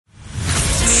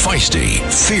Feisty,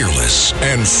 fearless,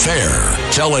 and fair,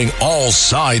 telling all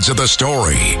sides of the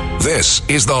story. This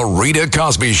is The Rita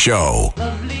Cosby Show.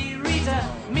 Lovely Rita,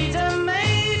 meet a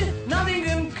maid. Nothing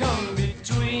can come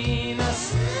between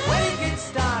us. When it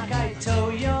gets dark, I tow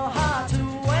your heart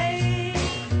away.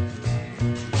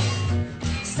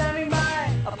 Standing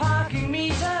by a parking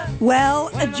meter. Well,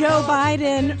 Joe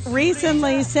Biden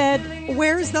recently said,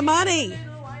 "Where's the money?"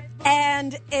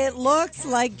 And it looks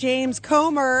like James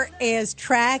Comer is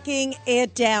tracking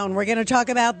it down. We're going to talk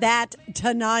about that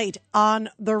tonight on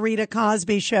The Rita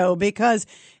Cosby Show because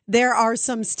there are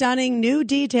some stunning new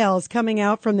details coming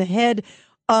out from the head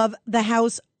of the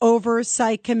House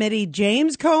Oversight Committee,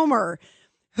 James Comer,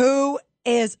 who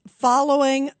is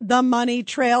following the money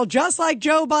trail just like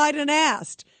Joe Biden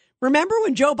asked. Remember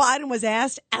when Joe Biden was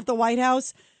asked at the White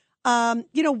House,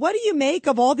 what do you make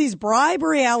of all these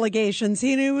bribery allegations?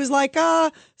 He was like,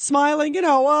 smiling,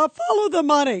 follow the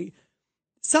money.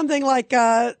 Something like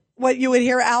what you would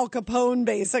hear Al Capone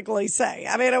basically say.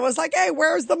 I mean, it was like, hey,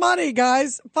 where's the money,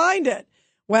 guys? Find it.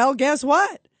 Well, guess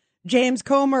what? James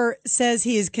Comer says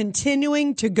he is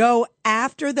continuing to go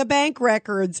after the bank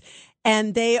records,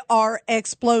 and they are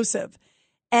explosive.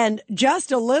 And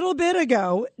just a little bit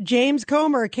ago, James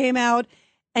Comer came out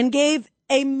and gave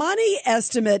a money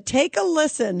estimate. Take a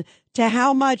listen to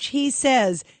how much he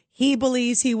says he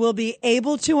believes he will be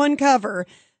able to uncover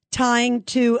tying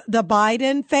to the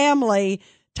Biden family,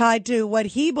 tied to what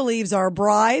he believes are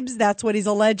bribes. That's what he's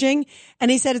alleging.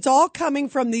 And he said it's all coming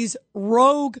from these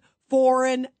rogue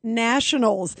foreign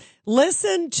nationals.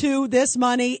 Listen to this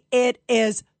money. It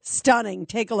is stunning.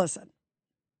 Take a listen.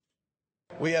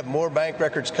 We have more bank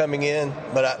records coming in,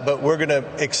 but we're going to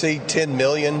exceed 10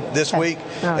 million this week,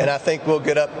 and I think we'll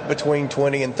get up between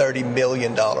 20 and 30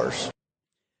 million dollars.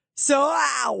 So,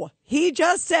 wow, he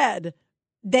just said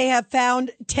they have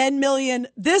found 10 million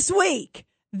this week.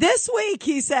 This week,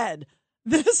 he said.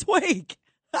 This week.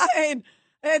 I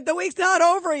mean, the week's not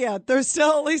over yet. There's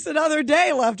still at least another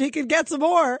day left. He could get some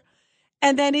more.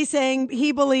 And then he's saying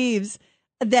he believes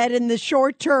that in the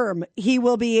short term, he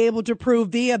will be able to prove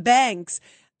via banks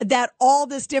that all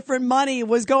this different money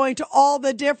was going to all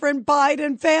the different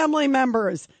Biden family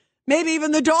members. Maybe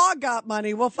even the dog got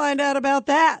money. We'll find out about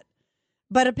that.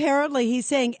 But apparently he's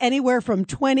saying anywhere from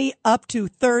 20 up to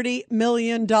 $30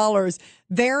 million.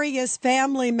 Various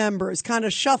family members kind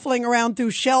of shuffling around through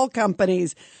shell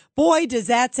companies. Boy, does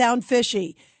that sound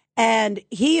fishy. And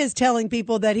he is telling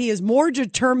people that he is more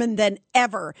determined than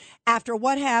ever after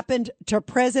what happened to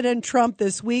President Trump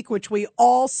this week, which we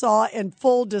all saw in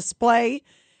full display,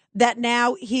 that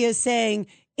now he is saying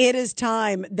it is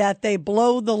time that they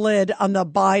blow the lid on the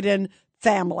Biden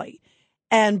family.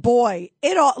 And boy,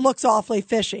 it looks awfully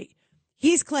fishy.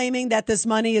 He's claiming that this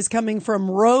money is coming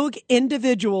from rogue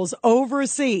individuals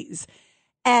overseas.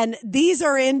 And these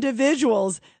are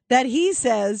individuals that he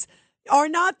says are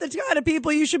not the kind of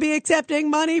people you should be accepting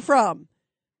money from.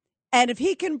 And if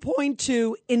he can point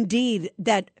to, indeed,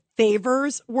 that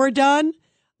favors were done,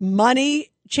 money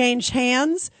changed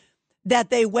hands, that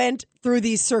they went through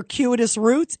these circuitous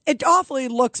routes, it awfully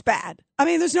looks bad. I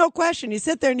mean, there's no question. You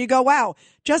sit there and you go, wow,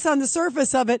 just on the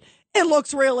surface of it, it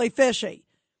looks really fishy.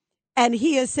 And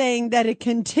he is saying that it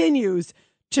continues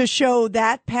to show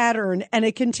that pattern and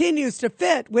it continues to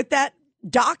fit with that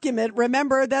document.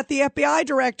 Remember that the FBI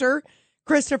director,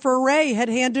 Christopher Wray, had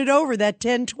handed over that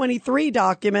 1023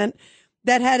 document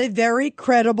that had a very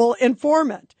credible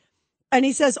informant. And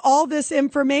he says all this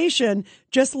information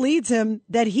just leads him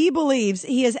that he believes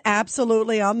he is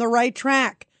absolutely on the right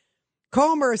track.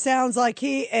 Comer sounds like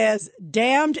he is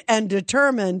damned and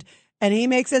determined, and he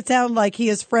makes it sound like he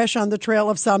is fresh on the trail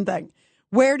of something.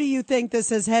 Where do you think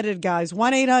this is headed, guys?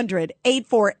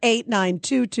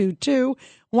 1-800-848-9222.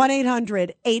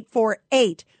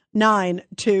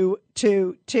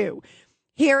 1-800-848-9222.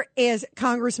 Here is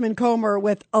Congressman Comer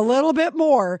with a little bit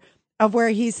more of where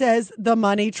he says the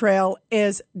money trail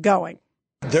is going.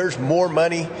 There's more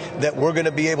money that we're going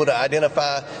to be able to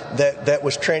identify that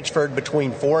was transferred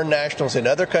between foreign nationals in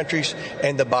other countries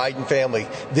and the Biden family.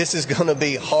 This is going to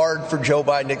be hard for Joe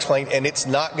Biden to explain, and it's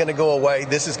not going to go away.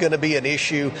 This is going to be an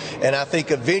issue, and I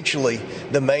think eventually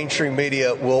the mainstream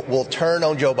media will turn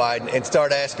on Joe Biden and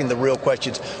start asking the real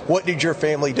questions. What did your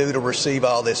family do to receive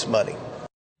all this money?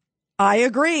 I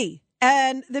agree.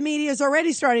 And the media is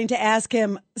already starting to ask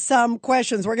him some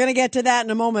questions. We're going to get to that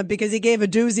in a moment because he gave a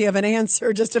doozy of an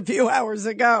answer just a few hours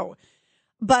ago.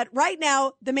 But right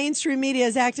now, the mainstream media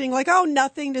is acting like, oh,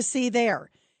 nothing to see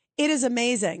there. It is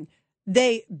amazing.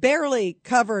 They barely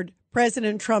covered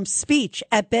President Trump's speech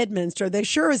at Bedminster. They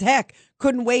sure as heck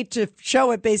couldn't wait to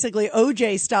show it basically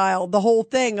OJ style, the whole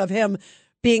thing of him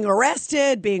being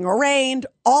arrested, being arraigned,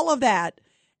 all of that.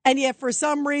 And yet for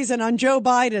some reason on Joe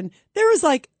Biden, there is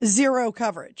like zero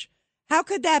coverage. How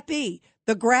could that be?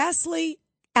 The Grassley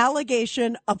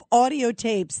allegation of audio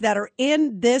tapes that are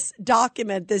in this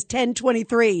document, this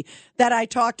 1023 that I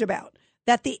talked about,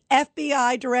 that the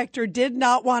FBI director did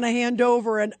not want to hand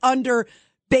over, and under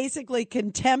basically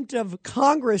contempt of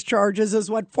Congress charges is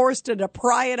what forced him to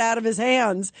pry it out of his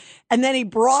hands. And then he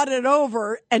brought it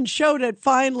over and showed it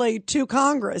finally to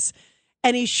Congress.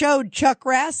 And he showed Chuck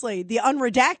Grassley the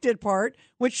unredacted part,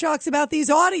 which talks about these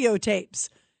audio tapes.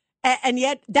 And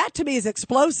yet that to me is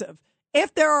explosive.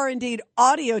 If there are indeed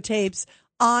audio tapes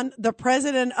on the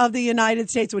president of the United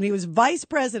States when he was vice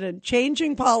president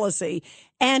changing policy,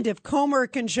 and if Comer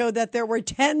can show that there were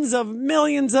tens of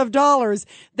millions of dollars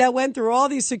that went through all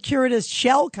these securitist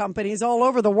shell companies all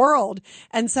over the world,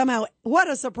 and somehow, what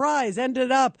a surprise,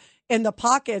 ended up in the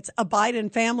pockets of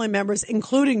Biden family members,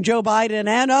 including Joe Biden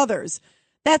and others,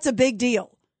 that's a big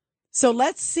deal. So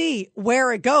let's see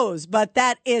where it goes. But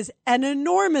that is an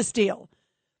enormous deal.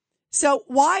 So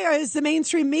why is the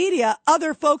mainstream media,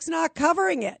 other folks, not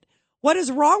covering it? What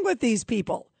is wrong with these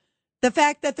people? The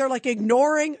fact that they're like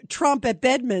ignoring Trump at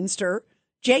Bedminster.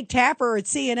 Jake Tapper at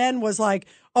CNN was like,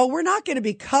 oh, we're not going to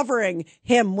be covering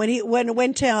him when it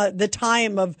went to the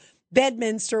time of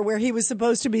Bedminster where he was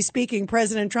supposed to be speaking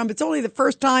President Trump. It's only the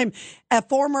first time a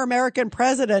former American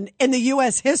president in the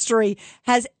U.S. history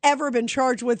has ever been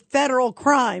charged with federal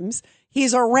crimes.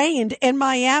 He's arraigned in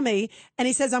Miami, and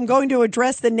he says, I'm going to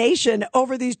address the nation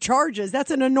over these charges.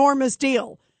 That's an enormous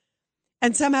deal.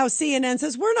 And somehow CNN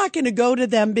says, we're not going to go to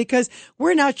them because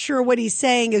we're not sure what he's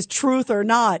saying is truth or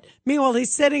not. Meanwhile,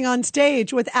 he's sitting on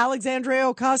stage with Alexandria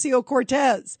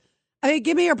Ocasio-Cortez. I mean,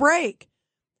 give me a break.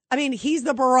 I mean, he's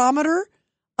the barometer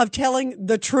of telling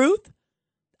the truth.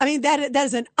 I mean, that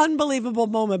is an unbelievable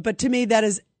moment. But to me, that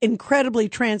is incredibly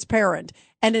transparent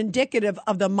and indicative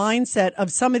of the mindset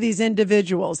of some of these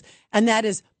individuals. And that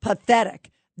is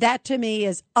pathetic. That to me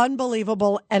is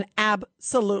unbelievable and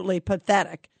absolutely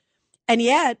pathetic. And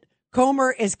yet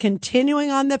Comer is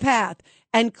continuing on the path.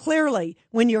 And clearly,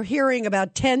 when you're hearing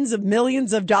about tens of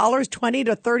millions of dollars, $20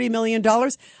 to $30 million,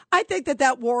 I think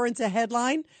that warrants a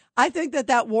headline. I think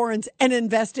that warrants an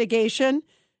investigation.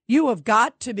 You have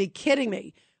got to be kidding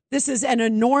me. This is an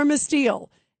enormous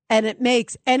deal, and it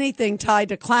makes anything tied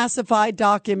to classified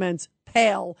documents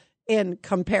pale in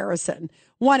comparison.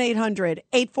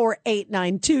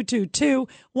 1-800-848-9222,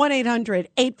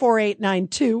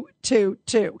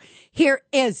 1-800-848-9222. Here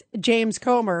is James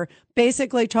Comer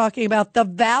basically talking about the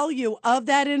value of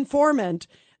that informant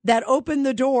that opened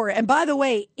the door. And by the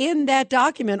way, in that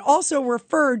document also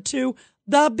referred to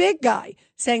the big guy,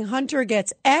 saying Hunter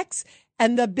gets X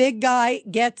and the big guy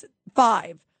gets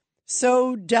 5.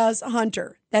 So does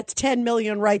Hunter. That's 10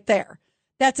 million right there.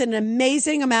 That's an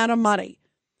amazing amount of money.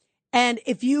 And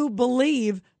if you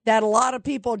believe that a lot of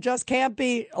people just can't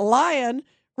be lying,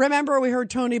 remember we heard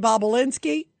Tony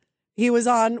Bobolinsky. He was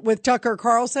on with Tucker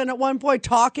Carlson at one point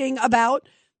talking about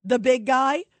the big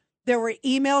guy. There were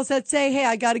emails that say, hey,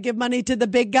 I got to give money to the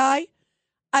big guy.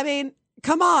 I mean,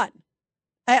 come on.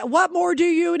 What more do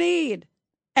you need?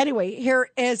 Anyway, here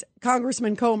is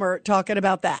Congressman Comer talking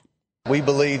about that. We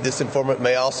believe this informant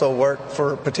may also work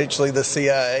for potentially the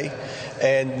CIA,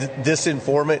 and this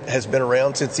informant has been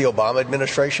around since the Obama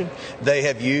administration. They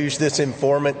have used this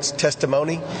informant's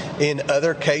testimony in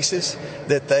other cases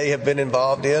that they have been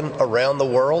involved in around the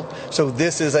world. So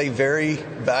this is a very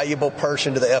valuable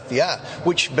person to the FBI,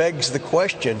 which begs the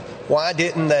question, why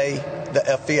didn't the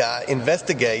FBI,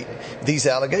 investigate these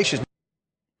allegations?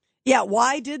 Yeah,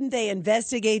 why didn't they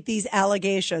investigate these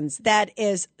allegations? That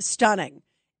is stunning.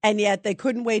 And yet they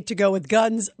couldn't wait to go with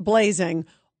guns blazing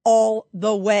all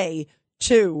the way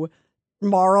to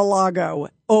Mar-a-Lago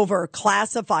over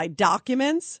classified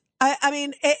documents. I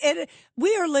mean,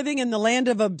 we are living in the land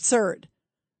of absurd.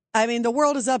 I mean, the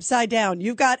world is upside down.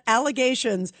 You've got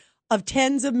allegations of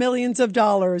tens of millions of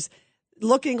dollars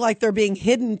looking like they're being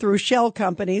hidden through shell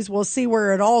companies. We'll see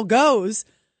where it all goes,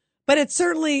 but it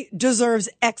certainly deserves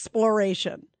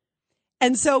exploration.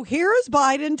 And so here is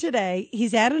Biden today.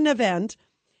 He's at an event.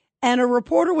 And a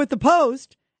reporter with the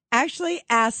Post actually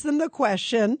asked them the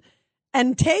question,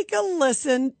 and take a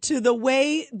listen to the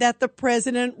way that the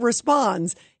president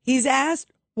responds. He's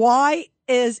asked, why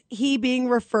is he being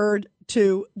referred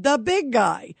to the big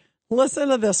guy? Listen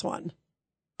to this one.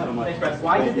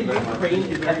 Why did the Ukraine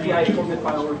FBI informant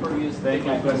file refer to you as the big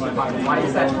guy? Why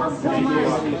is that term applied? Thank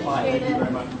you very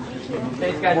much.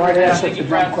 Thanks, guys. Thank you,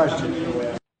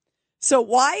 question. So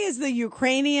why is the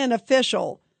Ukrainian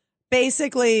official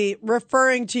basically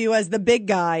referring to you as the big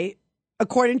guy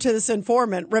according to this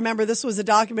informant, remember this was a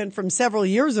document from several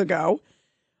years ago.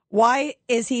 Why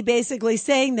is he basically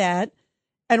saying that?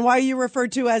 And why are you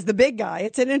referred to as the big guy?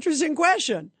 It's an interesting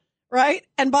question, right?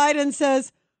 And Biden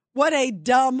says, what a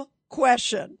dumb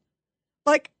question.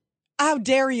 Like, how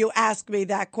dare you ask me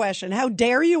that question? How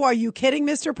dare you? Are you kidding,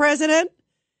 Mr. President?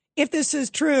 If this is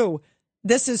true,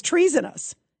 this is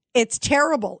treasonous. It's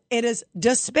terrible. It is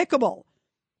despicable.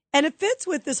 And it fits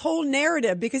with this whole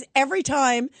narrative because every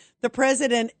time the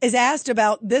president is asked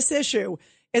about this issue,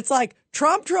 it's like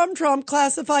Trump,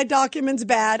 classified documents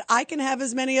bad. I can have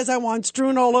as many as I want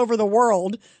strewn all over the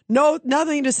world. No,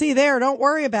 nothing to see there. Don't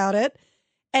worry about it.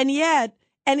 And yet,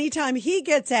 anytime he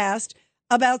gets asked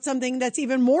about something that's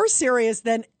even more serious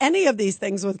than any of these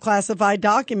things with classified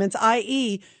documents,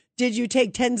 i.e., did you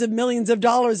take tens of millions of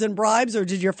dollars in bribes or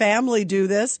did your family do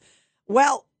this?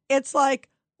 Well, it's like,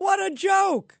 what a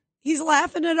joke. He's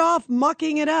laughing it off,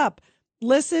 mucking it up.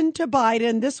 Listen to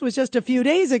Biden. This was just a few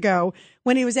days ago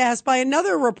when he was asked by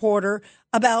another reporter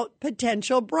about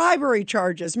potential bribery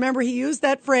charges. Remember, he used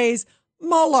that phrase,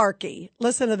 malarkey.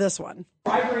 Listen to this one.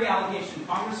 Bribery allegation.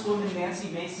 Congresswoman Nancy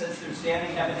Mace says there's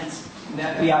damning evidence in the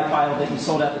FBI file that you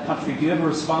sold out the country. Do you have a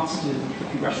response to the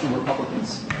congressional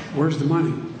Republicans? Where's the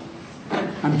money?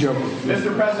 I'm joking.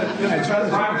 Mr. President,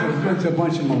 it's a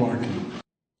bunch of malarkey.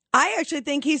 I actually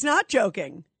think he's not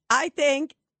joking. I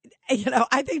think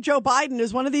Joe Biden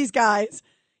is one of these guys.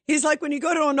 He's like when you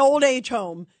go to an old age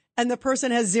home and the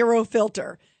person has zero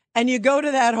filter and you go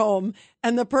to that home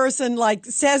and the person like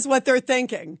says what they're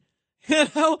thinking,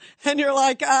 and you're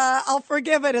like, I'll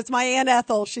forgive it. It's my Aunt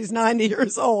Ethel. She's 90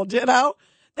 years old.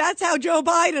 That's how Joe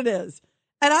Biden is.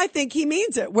 And I think he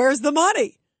means it. Where's the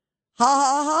money? Ha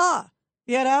ha ha.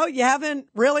 You haven't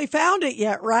really found it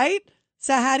yet, right?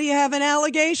 So how do you have an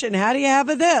allegation? How do you have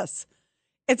a this?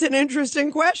 It's an interesting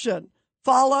question.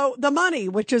 Follow the money,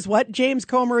 which is what James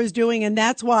Comer is doing. And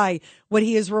that's why what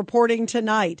he is reporting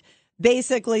tonight,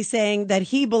 basically saying that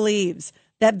he believes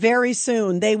that very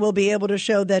soon they will be able to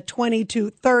show that $20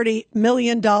 to $30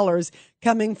 million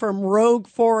coming from rogue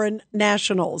foreign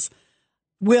nationals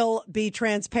will be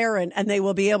transparent and they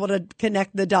will be able to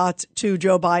connect the dots to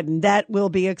Joe Biden. That will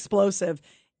be explosive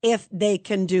if they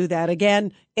can do that.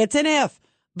 Again, it's an if,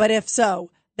 but if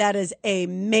so, that is a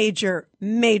major,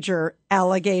 major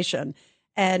allegation.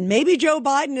 And maybe Joe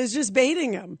Biden is just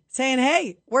baiting him, saying,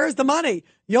 hey, where's the money?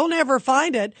 You'll never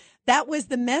find it. That was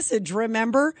the message,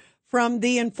 remember, from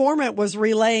the informant was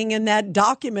relaying in that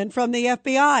document from the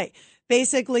FBI,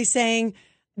 basically saying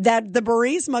that the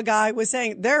Burisma guy was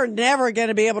saying they're never going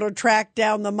to be able to track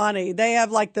down the money. They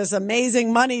have like this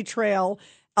amazing money trail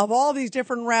of all these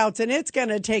different routes, and it's going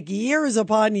to take years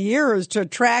upon years to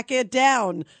track it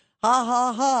down. Ha,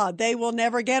 ha, ha. They will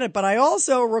never get it. But I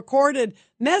also recorded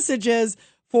messages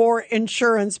for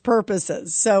insurance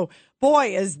purposes. So,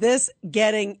 boy, is this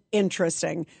getting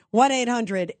interesting.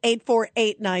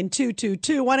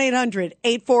 1-800-848-9222.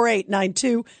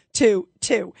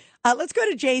 1-800-848-9222. Let's go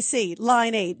to JC,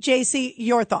 line 8. JC,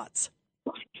 your thoughts.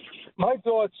 My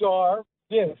thoughts are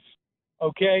this,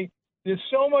 okay? There's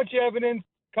so much evidence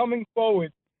coming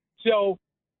forward. So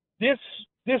this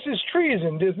is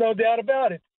treason. There's no doubt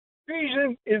about it.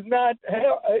 Treason is not,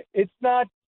 it's not,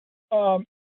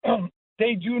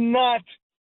 they do not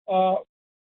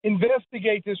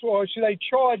investigate this, or should I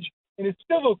charge in a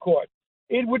civil court?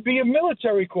 It would be a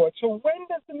military court. So when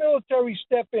does the military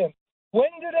step in? When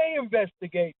do they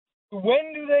investigate?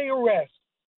 When do they arrest?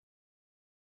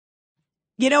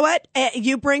 You know what?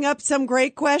 You bring up some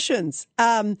great questions.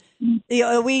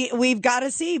 We've got to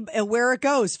see where it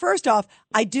goes. First off,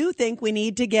 I do think we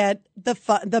need to get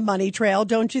the money trail.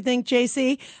 Don't you think,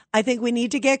 JC? I think we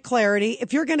need to get clarity.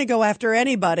 If you're going to go after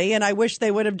anybody, and I wish they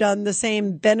would have done the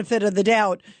same benefit of the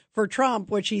doubt for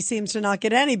Trump, which he seems to not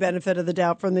get any benefit of the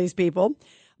doubt from these people.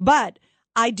 But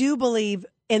I do believe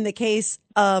in the case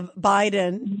of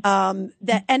Biden,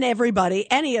 that and everybody,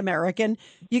 any American,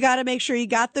 you got to make sure you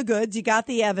got the goods, you got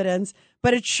the evidence,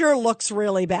 but it sure looks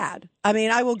really bad. I mean,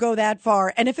 I will go that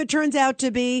far. And if it turns out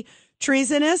to be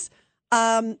treasonous,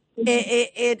 it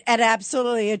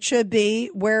should be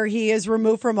where he is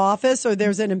removed from office or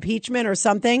there's an impeachment or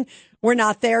something. We're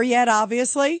not there yet,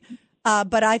 obviously.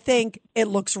 But I think it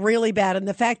looks really bad. And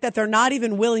the fact that they're not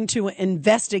even willing to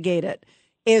investigate it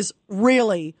is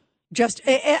really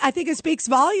I think it speaks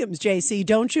volumes, JC.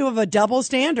 Don't you have a double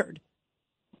standard?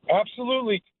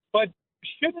 Absolutely. But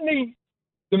shouldn't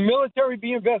the military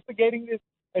be investigating this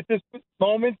at this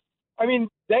moment? I mean,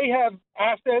 they have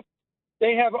assets.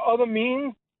 They have other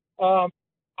means. I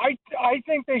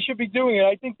think they should be doing it.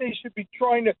 I think they should be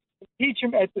trying to teach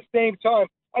them at the same time.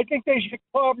 I think they should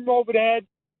club them over the head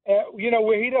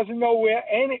where he doesn't know where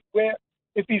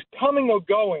if he's coming or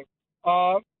going.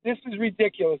 This is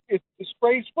ridiculous. It's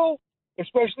disgraceful,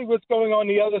 especially what's going on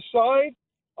the other side.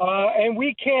 And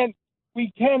we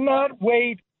cannot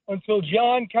wait until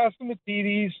John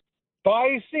Catsimatidis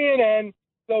buys CNN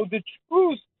so the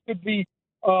truth could be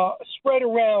spread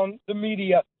around the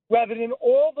media rather than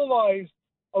all the lies,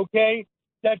 okay,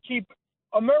 that keep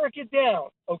America down,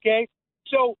 okay?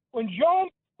 So when John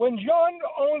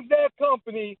owns that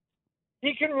company,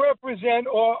 he can represent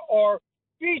or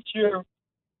feature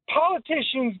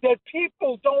politicians that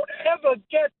people don't ever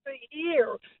get to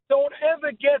hear, don't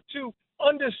ever get to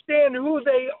understand who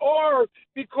they are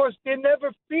because they're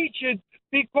never featured,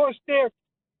 because they're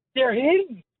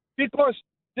hidden, because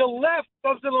the left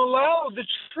doesn't allow the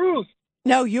truth.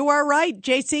 No, you are right,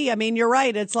 JC. I mean, you're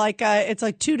right. It's like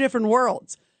two different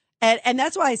worlds. And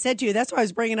that's why I said to you, that's why I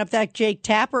was bringing up that Jake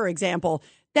Tapper example.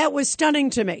 That was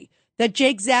stunning to me, that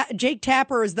Jake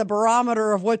Tapper is the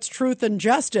barometer of what's truth and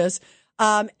justice.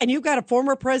 And you've got a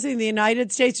former president of the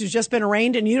United States who's just been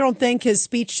arraigned, and you don't think his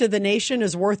speech to the nation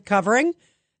is worth covering?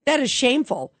 That is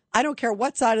shameful. I don't care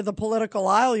what side of the political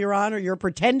aisle you're on or you're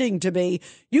pretending to be.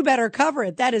 You better cover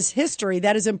it. That is history.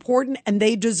 That is important, and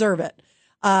they deserve it.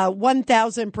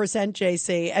 1,000%,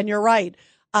 JC. And you're right.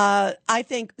 I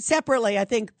think separately,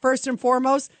 first and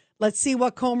foremost, let's see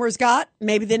what Comer's got.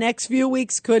 Maybe the next few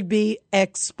weeks could be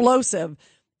explosive.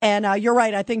 And you're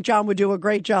right. I think John would do a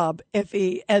great job if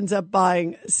he ends up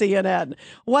buying CNN.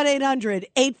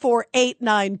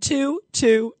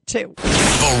 1-800-848-9222.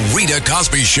 The Rita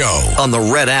Cosby Show on the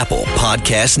Red Apple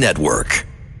Podcast Network.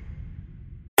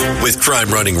 With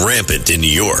crime running rampant in New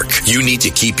York, you need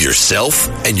to keep yourself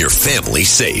and your family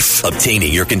safe.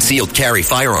 Obtaining your concealed carry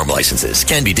firearm licenses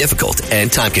can be difficult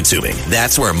and time-consuming.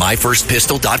 That's where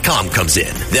MyFirstPistol.com comes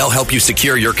in. They'll help you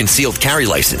secure your concealed carry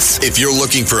license. If you're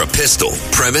looking for a pistol,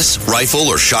 premise, rifle,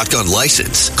 or shotgun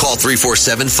license, call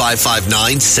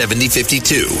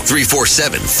 347-559-7052.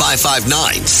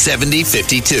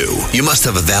 347-559-7052. You must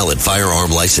have a valid firearm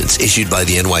license issued by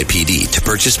the NYPD to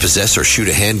purchase, possess, or shoot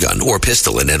a handgun or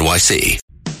pistol in NYC.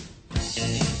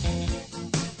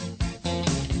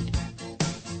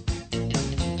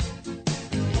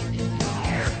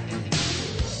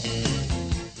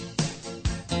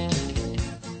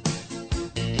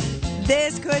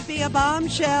 This could be a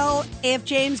bombshell if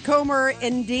James Comer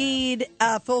indeed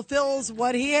fulfills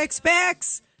what he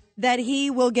expects, that he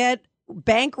will get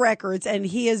bank records, and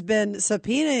he has been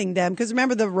subpoenaing them. Because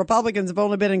remember, the Republicans have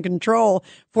only been in control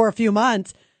for a few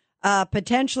months.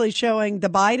 Potentially showing the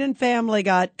Biden family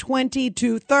got $20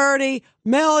 to $30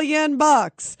 million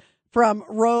from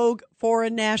rogue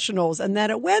foreign nationals, and that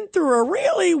it went through a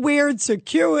really weird,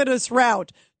 circuitous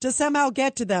route to somehow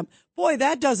get to them. Boy,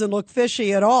 that doesn't look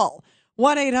fishy at all.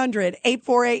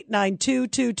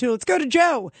 1-800-848-9222. Let's go to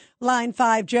Joe, line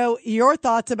 5. Joe, your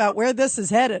thoughts about where this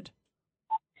is headed?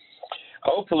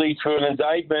 Hopefully to an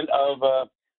indictment of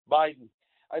Biden.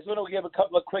 I just want to give a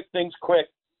couple of quick things quick.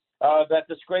 That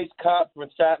disgraced cop from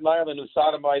Staten Island who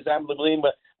sodomized Am Levine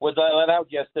was let out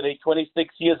yesterday,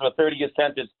 26 years of a 30-year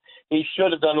sentence. He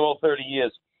should have done all 30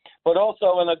 years. But also,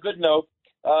 on a good note,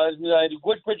 the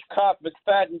Woodbridge cop,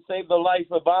 McFadden, saved the life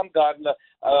of Baumgarten,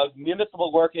 a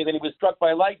municipal worker, and he was struck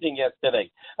by lightning yesterday.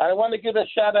 I want to give a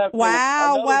shout-out.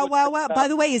 Wow. By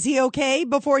the way, is he okay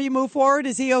before you move forward?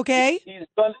 Is he okay? He's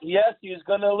going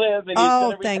to live.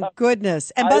 And thank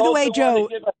goodness. And by the way, Joe,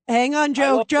 hang on,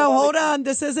 Joe. Joe, hold on.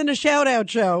 This isn't a shout-out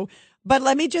show. But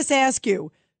let me just ask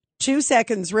you 2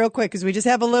 seconds real quick because we just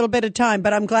have a little bit of time.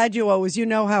 But I'm glad you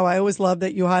know how I always love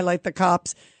that you highlight the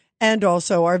cops and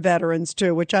also our veterans,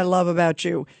 too, which I love about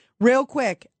you. Real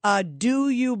quick, do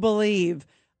you believe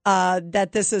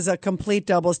that this is a complete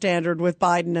double standard with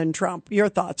Biden and Trump? Your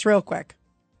thoughts, real quick.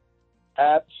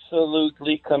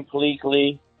 Absolutely,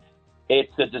 completely.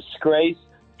 It's a disgrace.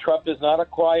 Trump is not a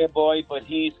quiet boy, but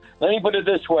let me put it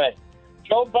this way.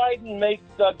 Joe Biden makes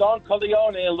Don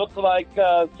Corleone look like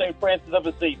St. Francis of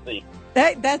Assisi.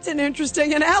 That's an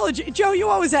interesting analogy. Joe, you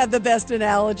always have the best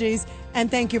analogies. And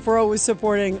thank you for always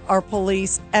supporting our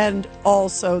police and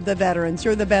also the veterans.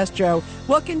 You're the best, Joe.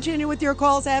 We'll continue with your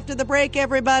calls after the break,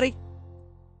 everybody.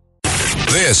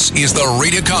 This is the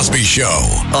Rita Cosby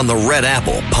Show on the Red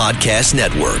Apple Podcast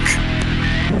Network.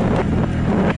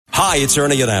 Hi. Hi, it's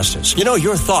Ernie Anastas. You know,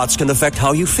 your thoughts can affect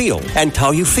how you feel, and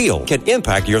how you feel can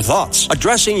impact your thoughts.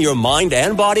 Addressing your mind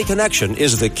and body connection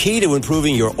is the key to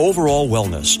improving your overall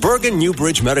wellness. Bergen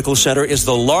Newbridge Medical Center is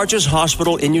the largest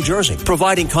hospital in New Jersey,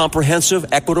 providing comprehensive,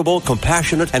 equitable,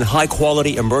 compassionate, and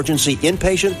high-quality emergency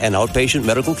inpatient and outpatient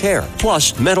medical care,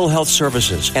 plus mental health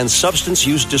services and substance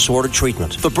use disorder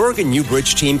treatment. The Bergen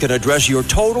Newbridge team can address your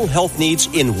total health needs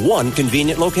in one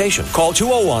convenient location. Call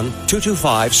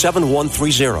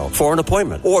 201-225-7130 for an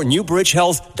appointment or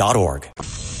newbridgehealth.org.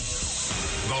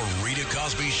 The Rita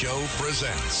Cosby Show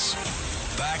presents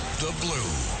Back the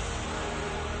Blue.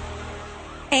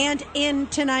 And in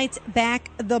tonight's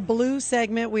Back the Blue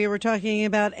segment, we were talking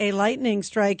about a lightning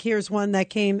strike. Here's one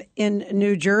that came in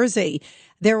New Jersey.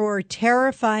 There were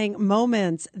terrifying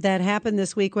moments that happened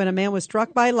this week when a man was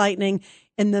struck by lightning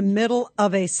in the middle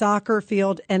of a soccer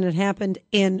field, and it happened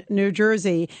in New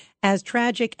Jersey. As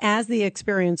tragic as the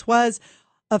experience was,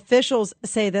 officials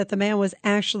say that the man was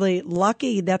actually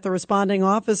lucky that the responding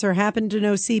officer happened to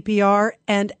know CPR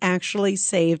and actually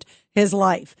saved his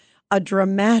life. A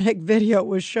dramatic video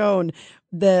was shown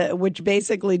which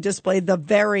basically displayed the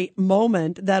very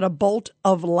moment that a bolt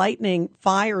of lightning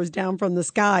fires down from the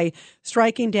sky,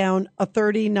 striking down a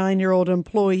 39-year-old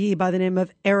employee by the name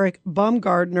of Eric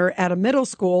Baumgartner at a middle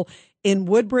school in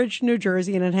Woodbridge, New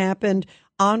Jersey, and it happened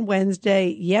on Wednesday,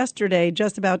 yesterday,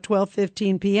 just about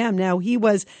 12:15 p.m. Now, he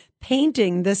was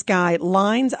painting, this guy,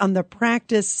 lines on the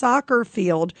practice soccer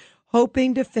field,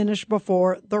 hoping to finish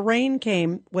before the rain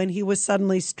came when he was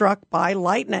suddenly struck by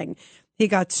lightning. He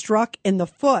got struck in the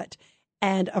foot,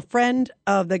 and a friend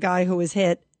of the guy who was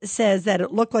hit says that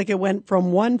it looked like it went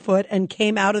from one foot and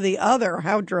came out of the other.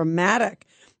 How dramatic.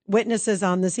 Witnesses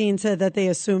on the scene said that they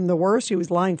assumed the worst. He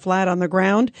was lying flat on the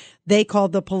ground. They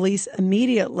called the police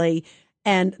immediately,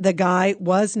 and the guy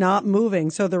was not moving.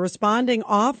 So the responding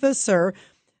officer,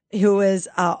 who is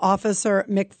Officer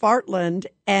McFarland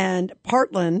and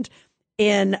Partland,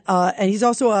 and he's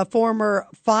also a former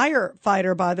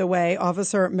firefighter, by the way,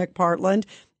 Officer McPartland,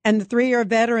 and the 3-year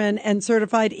veteran and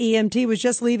certified EMT was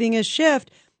just leaving his shift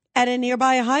at a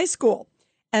nearby high school.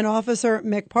 And Officer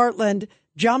McPartland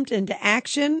jumped into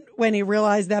action when he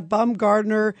realized that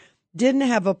Baumgartner didn't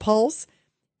have a pulse,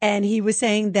 and he was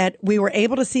saying that we were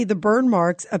able to see the burn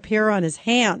marks appear on his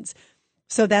hands.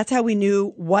 So that's how we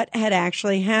knew what had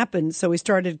actually happened. So we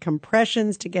started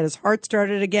compressions to get his heart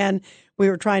started again. We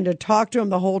were trying to talk to him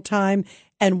the whole time.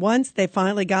 And once they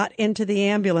finally got into the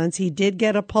ambulance, he did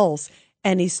get a pulse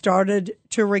and he started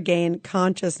to regain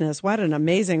consciousness. What an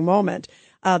amazing moment.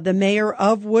 The mayor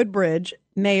of Woodbridge,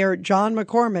 Mayor John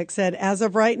McCormick, said, as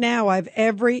of right now, I have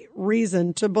every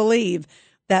reason to believe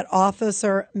that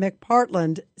Officer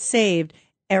McPartland saved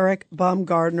Eric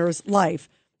Baumgartner's life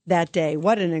that day.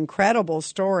 What an incredible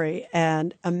story,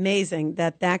 and amazing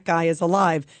that that guy is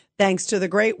alive, thanks to the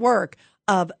great work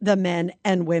of the men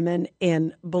and women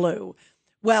in blue.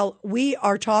 Well, we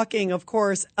are talking, of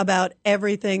course, about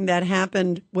everything that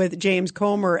happened with James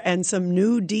Comer and some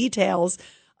new details,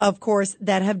 of course,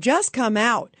 that have just come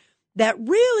out that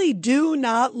really do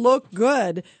not look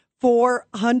good for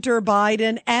Hunter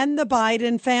Biden and the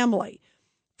Biden family.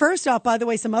 First off, by the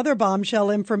way, some other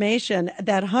bombshell information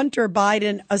that Hunter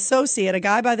Biden associate, a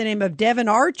guy by the name of Devin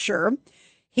Archer,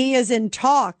 he is in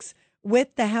talks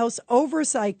with the House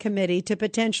Oversight Committee to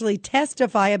potentially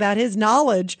testify about his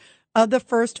knowledge of the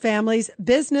First Family's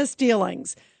business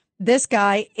dealings. This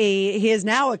guy, he is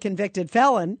now a convicted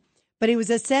felon, but he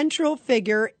was a central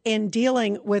figure in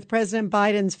dealing with President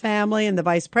Biden's family and the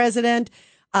vice president,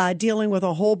 dealing with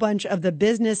a whole bunch of the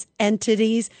business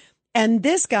entities. And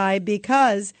this guy,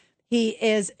 because he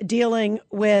is dealing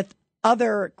with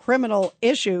other criminal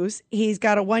issues, he's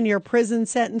got a 1-year prison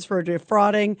sentence for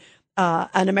defrauding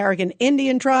an American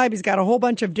Indian tribe. He's got a whole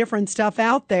bunch of different stuff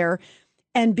out there.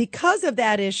 And because of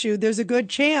that issue, there's a good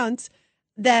chance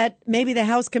that maybe the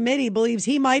House committee believes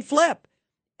he might flip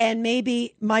and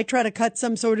maybe might try to cut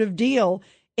some sort of deal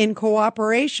in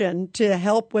cooperation to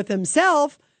help with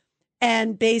himself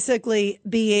and basically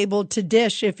be able to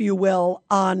dish, if you will,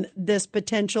 on this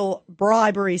potential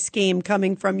bribery scheme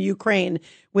coming from Ukraine,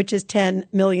 which is $10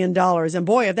 million. And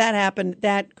boy, if that happened,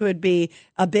 that could be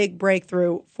a big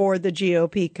breakthrough for the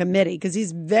GOP committee, because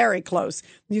he's very close.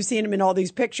 You've seen him in all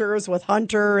these pictures with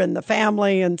Hunter and the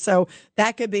family. And so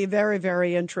that could be very,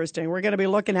 very interesting. We're going to be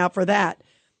looking out for that.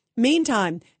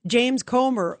 Meantime, James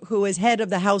Comer, who is head of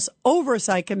the House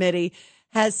Oversight Committee,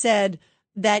 has said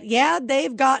that, yeah,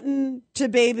 they've gotten to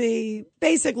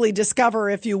basically discover,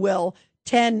 if you will,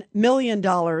 $10 million.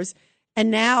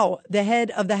 And now the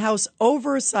head of the House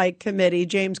Oversight Committee,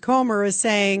 James Comer, is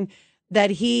saying that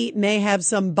he may have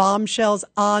some bombshells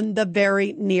on the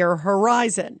very near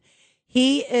horizon.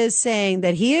 He is saying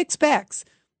that he expects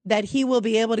that he will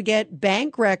be able to get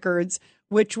bank records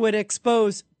which would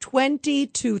expose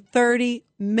 $20 to $30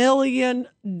 million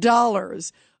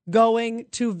going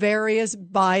to various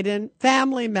Biden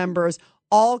family members,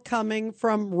 all coming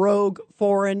from rogue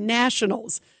foreign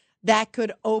nationals. That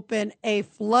could open a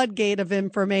floodgate of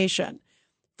information.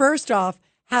 First off,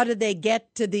 how did they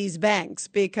get to these banks?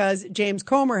 Because James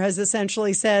Comer has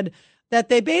essentially said that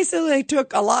they basically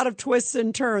took a lot of twists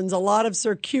and turns, a lot of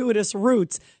circuitous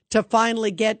routes to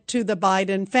finally get to the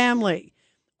Biden family.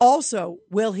 Also,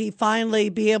 will he finally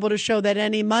be able to show that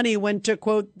any money went to,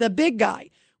 quote, the big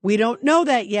guy? We don't know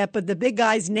that yet, but the big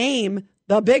guy's name,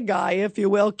 the big guy, if you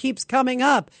will, keeps coming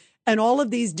up. And all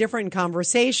of these different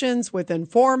conversations with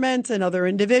informants and other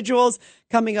individuals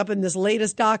coming up in this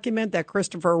latest document that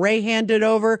Christopher Wray handed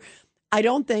over. I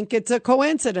don't think it's a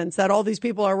coincidence that all these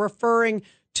people are referring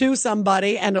to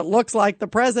somebody, and it looks like the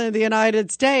president of the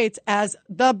United States, as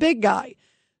the big guy.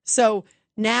 So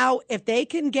now, if they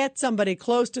can get somebody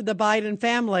close to the Biden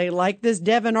family, like this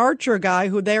Devin Archer guy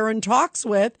who they're in talks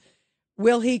with,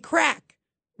 will he crack?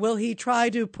 Will he try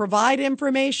to provide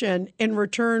information in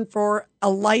return for a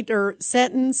lighter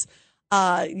sentence?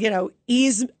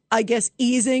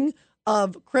 Easing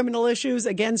of criminal issues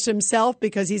against himself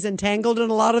because he's entangled in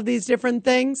a lot of these different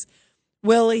things.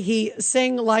 Will he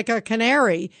sing like a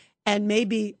canary and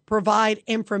maybe provide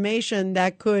information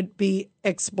that could be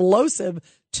explosive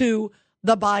to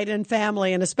the Biden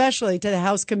family and especially to the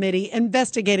House committee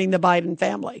investigating the Biden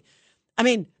family? I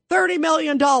mean, $30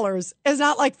 million is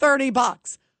not like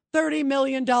 $30. $30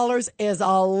 million is a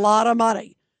lot of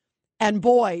money. And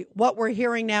boy, what we're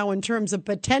hearing now in terms of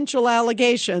potential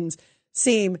allegations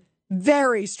seem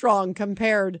very strong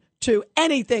compared to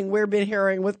anything we've been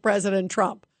hearing with President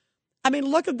Trump. I mean,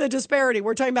 look at the disparity.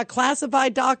 We're talking about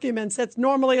classified documents. That's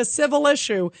normally a civil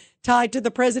issue tied to the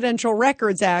Presidential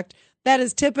Records Act. That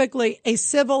is typically a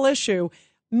civil issue.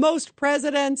 Most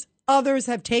presidents, others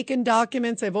have taken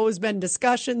documents. They've always been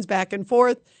discussions back and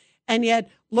forth. And yet,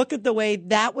 look at the way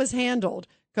that was handled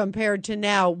compared to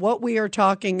now what we are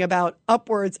talking about,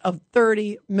 upwards of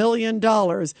 $30 million,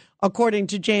 according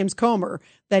to James Comer,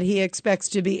 that he expects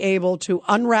to be able to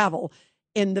unravel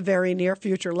in the very near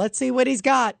future. Let's see what he's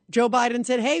got. Joe Biden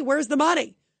said, hey, where's the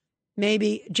money?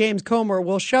 Maybe James Comer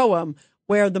will show him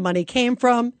where the money came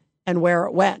from and where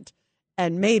it went.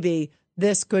 And maybe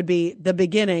this could be the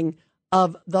beginning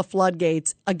of the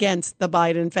floodgates against the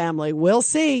Biden family. We'll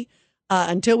see.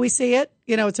 Until we see it,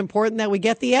 it's important that we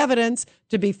get the evidence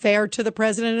to be fair to the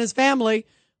president and his family.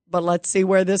 But let's see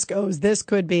where this goes. This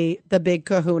could be the big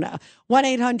kahuna.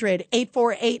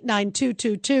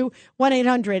 1-800-848-9222.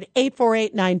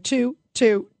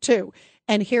 1-800-848-9222.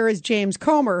 And here is James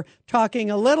Comer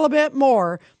talking a little bit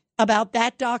more about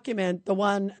that document, the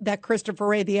one that Christopher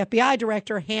Wray, the FBI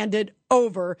director, handed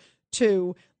over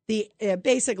to the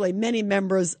basically many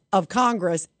members of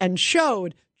Congress and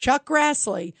showed Chuck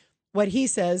Grassley what he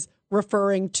says,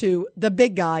 referring to the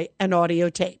big guy and audio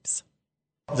tapes.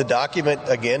 The document,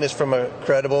 again, is from a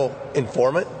credible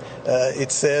informant.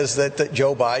 It says that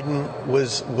Joe Biden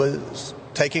was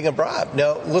taking a bribe.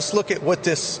 Now, let's look at what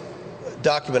this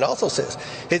document also says.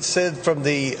 It said from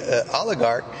the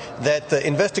oligarch that the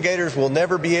investigators will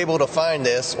never be able to find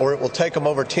this, or it will take them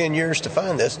over 10 years to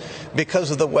find this,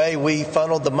 because of the way we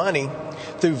funneled the money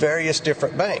through various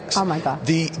different banks. Oh, my God.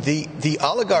 The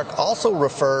oligarch also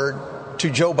referred to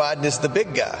Joe Biden as the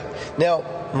big guy. Now,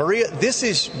 Maria, this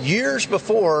is years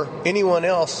before anyone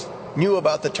else knew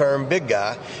about the term big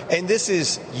guy, and this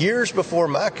is years before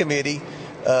my committee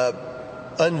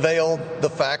unveiled the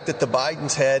fact that the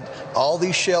Bidens had all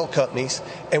these shell companies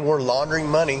and were laundering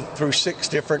money through 6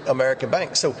 different American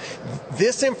banks. So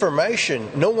this information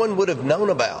no one would have known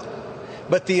about,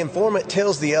 but the informant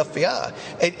tells the FBI.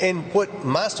 And what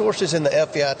my sources in the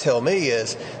FBI tell me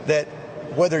is that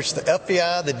whether it's the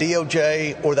FBI, the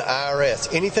DOJ, or the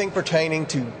IRS, anything pertaining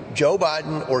to Joe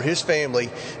Biden or his family,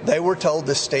 they were told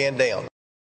to stand down.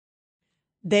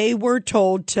 They were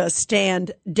told to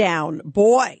stand down.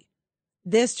 Boy,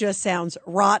 this just sounds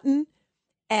rotten.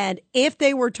 And if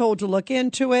they were told to look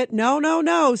into it,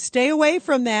 no, stay away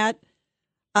from that.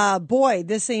 Boy,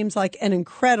 this seems like an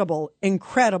incredible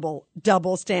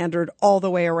double standard all the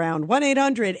way around.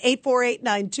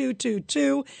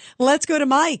 1-800-848-9222. Let's go to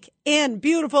Mike in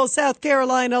beautiful South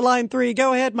Carolina, line 3.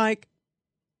 Go ahead, Mike.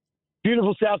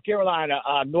 Beautiful South Carolina,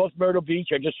 North Myrtle Beach.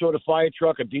 I just saw the fire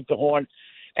truck. I beat the horn.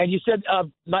 And you said a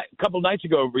couple nights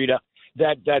ago, Rita,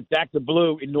 that Dr.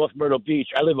 Blue in North Myrtle Beach.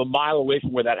 I live a mile away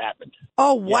from where that happened.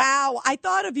 Oh, wow. I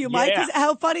thought of you, Mike. Yeah.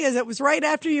 How funny is it? It was right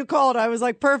after you called. I was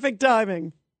like, perfect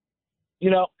timing.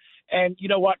 And you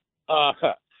know what?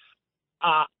 I'm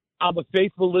a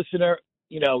faithful listener.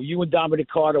 You and Dominic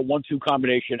Carter, 1-2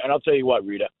 combination. And I'll tell you what,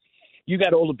 Rita, you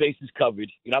got all the bases covered.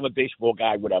 I'm a baseball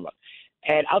guy, whatever.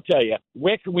 And I'll tell you,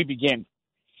 where can we begin?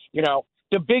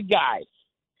 The big guy,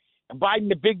 Biden,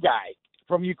 the big guy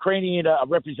from Ukrainian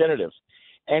representative.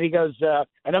 And he goes,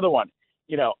 another one,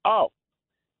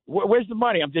 where's the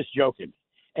money? I'm just joking.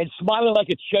 And smiling like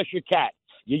a Cheshire cat.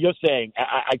 You're saying,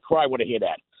 I cry when I hear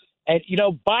that. And,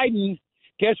 Biden,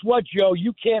 guess what, Joe?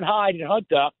 You can't hide in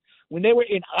Hunter. When they were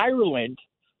in Ireland,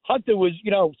 Hunter was,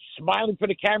 smiling for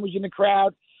the cameras in the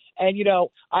crowd. And,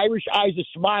 Irish eyes are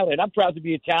smiling. I'm proud to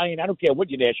be Italian. I don't care what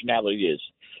your nationality is.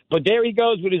 But there he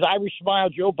goes with his Irish smile,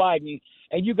 Joe Biden,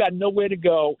 and you got nowhere to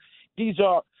go. These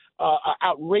are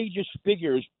outrageous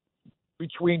figures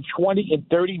between 20 and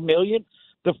 30 million.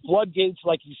 The floodgates,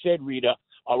 like you said, Rita,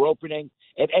 are opening.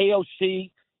 And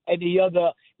AOC and the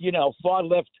other,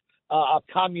 far-left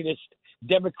communist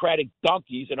democratic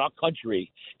donkeys in our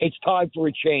country, it's time for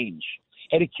a change.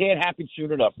 And it can't happen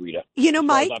soon enough, Rita.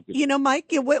 Mike,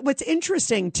 what's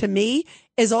interesting to me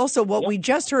is also what we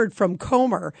just heard from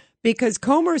Comer, because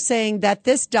Comer's saying that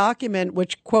this document,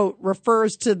 which, quote,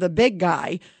 refers to the big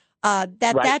guy,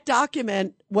 that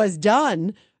document was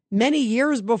done many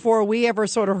years before we ever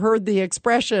sort of heard the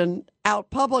expression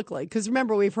out publicly. Because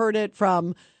remember, we've heard it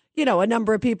from, a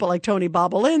number of people like Tony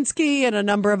Bobolinsky, and a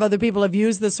number of other people have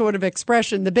used this sort of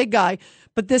expression, the big guy.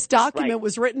 But this document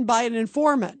was written by an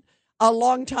informant a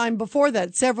long time before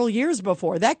that, several years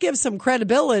before. That gives some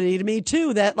credibility to me,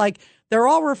 too, that, they're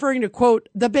all referring to, quote,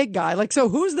 the big guy. So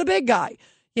who's the big guy?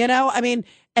 And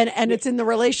it's in the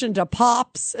relation to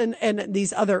Pops and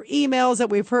these other emails that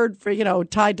we've heard for,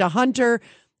 tied to Hunter.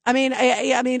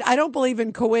 I don't believe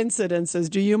in coincidences.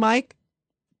 Do you, Mike?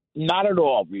 Not at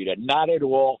all, Rita. Not at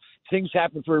all. Things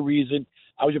happen for a reason.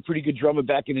 I was a pretty good drummer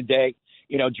back in the day.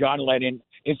 John Lennon,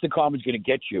 instant karma's going to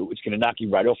get you. It's going to knock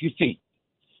you right off your feet.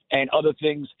 And other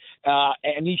things.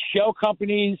 And these shell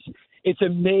companies, it's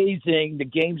amazing the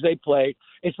games they play.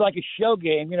 It's like a shell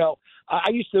game. I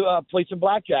used to play some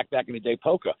blackjack back in the day,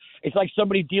 poker. It's like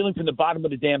somebody dealing from the bottom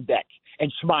of the damn deck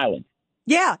and smiling.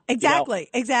 Yeah, exactly.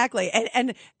 Exactly.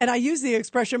 And I use the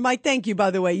expression, Mike, thank you,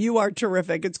 by the way. You are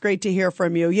terrific. It's great to hear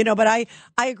from you. But I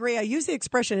agree. I use the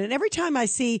expression, and every time I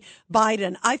see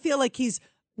Biden, I feel like he's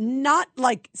not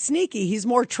sneaky. He's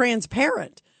more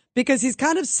transparent, because he's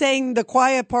kind of saying the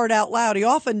quiet part out loud. He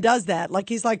often does that.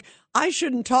 He's like, I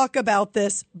shouldn't talk about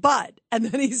this, but, and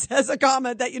then he says a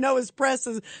comment that, his press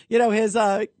is, his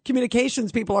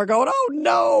communications people are going, oh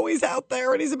no, he's out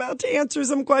there and he's about to answer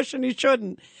some question he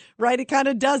shouldn't, right? He kind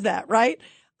of does that, right?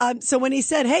 So when he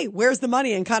said, hey, where's the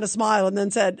money? And kind of smiled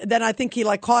and then I think he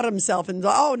caught himself and,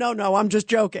 oh, no, I'm just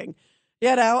joking.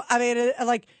 I'm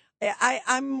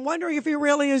wondering if he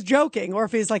really is joking, or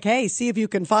if he's like, hey, see if you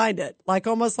can find it.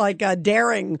 Almost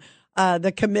daring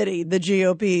the committee, the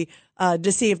GOP,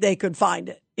 to see if they could find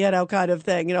it, kind of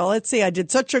thing. Let's see, I did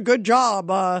such a good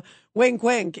job, wink,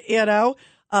 wink, of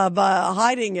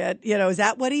hiding it. Is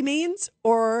that what he means?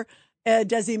 Or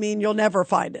does he mean you'll never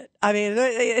find it?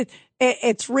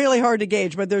 It's really hard to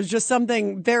gauge, but there's just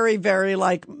something very, very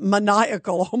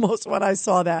maniacal almost when I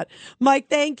saw that. Mike,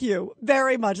 thank you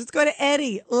very much. Let's go to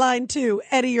Eddie, line 2.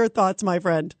 Eddie, your thoughts, my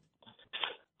friend.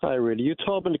 Hi, Rita. You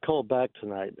told me to call back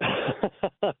tonight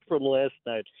from last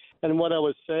night. And what I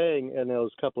was saying in those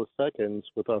couple of seconds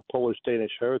with our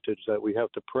Polish-Danish heritage, that we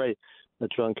have to pray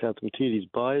that John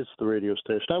Catsimatidis buys the radio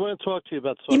station. I want to talk to you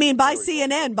about something. You mean by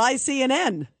CNN? By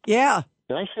CNN. Yeah.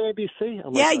 Did I say ABC?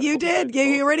 Yeah, you did.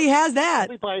 He already has that.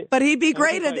 But he'd be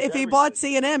great if he bought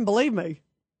CNN, believe me.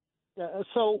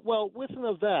 Within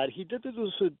of that, he did this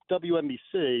with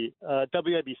WABC,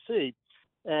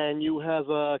 and you have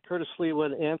Curtis Lewa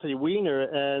and Anthony Weiner,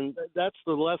 and that's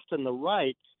the left and the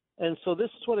right. And so this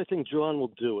is what I think John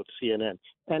will do with CNN.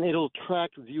 And it'll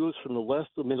attract viewers from the left,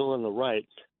 the middle, and the right.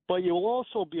 But you'll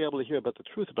also be able to hear about the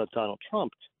truth about Donald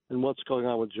Trump and what's going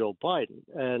on with Joe Biden.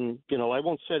 And, I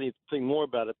won't say anything more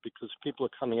about it because people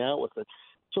are coming out with it.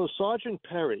 So Sergeant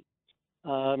Perry,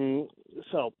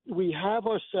 so we have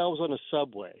ourselves on a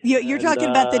subway. You're talking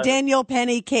about the Daniel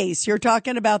Penny case. You're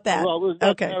talking about that. Well, it was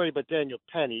not okay. Perry, but Daniel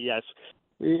Penny, yes.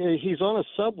 He's on a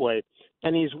subway,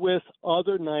 and he's with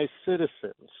other nice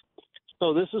citizens.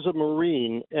 So this is a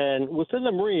Marine, and within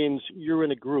the Marines, you're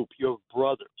in a group. You're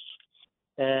brothers.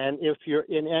 And if you're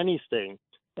in anything,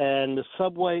 and the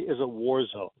subway is a war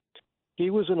zone. He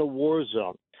was in a war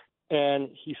zone, and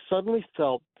he suddenly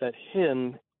felt that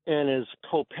him and his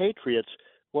compatriots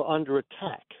were under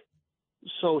attack.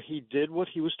 So he did what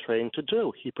he was trained to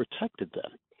do. He protected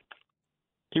them.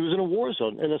 He was in a war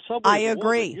zone. In a subway, I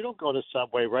agree. You don't go to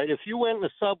subway, right? If you went in a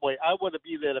subway, I want to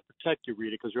be there to protect you,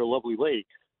 Rita, because you're a lovely lady.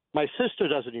 My sister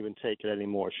doesn't even take it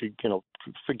anymore. She,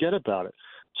 forget about it.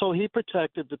 So he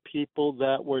protected the people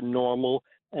that were normal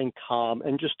and calm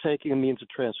and just taking a means of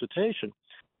transportation.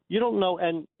 You don't know,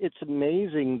 and it's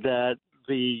amazing that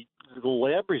the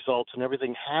lab results and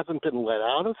everything haven't been let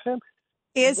out of him.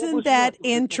 Isn't that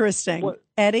interesting,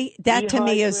 Eddie? That to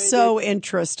me is so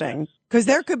interesting because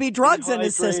there could be drugs in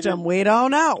his system. We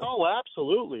don't know. Oh,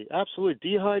 absolutely. Absolutely.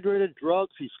 Dehydrated,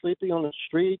 drugs. He's sleeping on the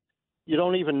street. You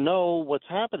don't even know what's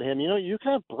happened to him. You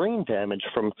can have brain damage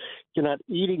from you're not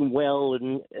eating well,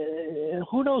 and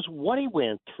who knows what he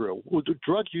went through. With the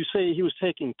drugs, you say he was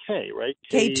taking K, right?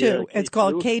 K2. It's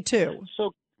called K2.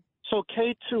 So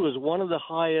K2 is one of the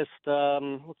highest.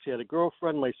 Let's see, I had a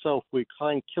girlfriend, myself. We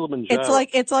climbed Kilimanjaro.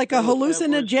 It's like a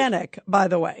hallucinogenic, by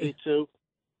the way. K2.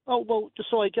 Oh well,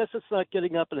 so I guess it's not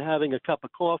getting up and having a cup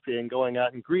of coffee and going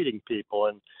out and greeting people,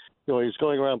 and he's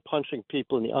going around punching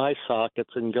people in the eye sockets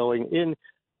and going in.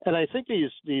 And I think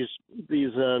these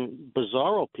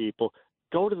bizarro people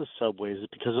go to the subways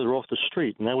because they're off the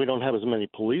street. Now we don't have as many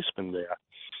policemen there.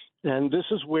 And this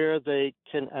is where they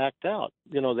can act out.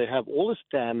 They have all this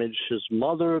damage, his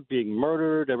mother being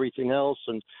murdered, everything else.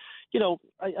 And,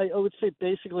 I would say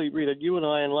basically, Rita, you and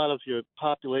I and a lot of your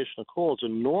population of calls are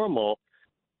normal,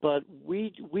 but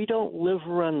we don't live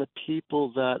around the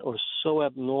people that are so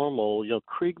abnormal.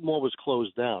 Creekmore was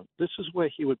closed down. This is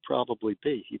where he would probably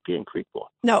be. He'd be in Creekmore.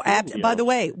 No, by the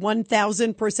way,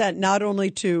 1,000%, not only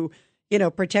to,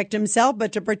 protect himself,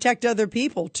 but to protect other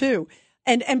people, too.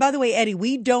 And by the way, Eddie,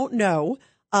 we don't know,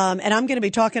 and I'm going to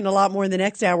be talking a lot more in the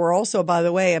next hour also, by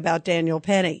the way, about Daniel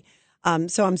Penny.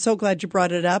 So I'm so glad you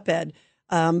brought it up, Ed.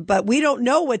 But we don't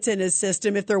know what's in his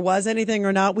system, if there was anything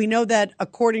or not. We know that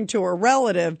according to a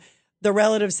relative, the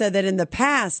relative said that in the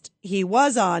past he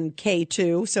was on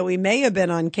K2, so he may have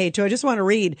been on K2. I just want to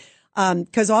read,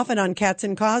 because often on Katz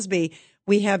and Cosby,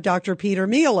 we have Dr. Peter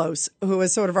Mialos, who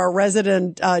is sort of our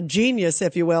resident genius,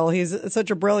 if you will. He's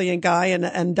such a brilliant guy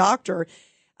and doctor.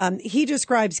 He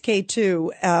describes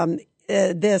K2.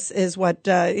 This is what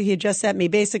he just sent me.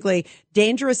 Basically,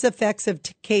 dangerous effects of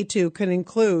K2 can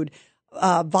include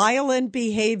violent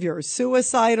behavior,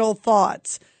 suicidal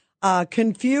thoughts,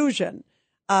 confusion.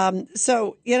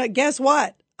 So, guess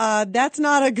what? That's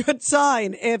not a good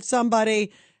sign if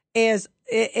somebody is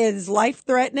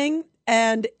life-threatening,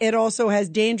 and it also has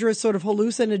dangerous sort of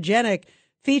hallucinogenic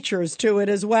features to it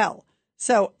as well.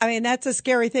 So, that's a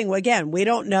scary thing. Well, again, we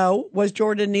don't know. Was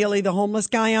Jordan Neely the homeless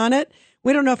guy on it?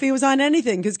 We don't know if he was on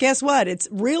anything, because guess what? It's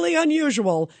really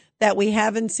unusual that we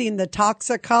haven't seen the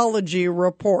toxicology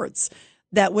reports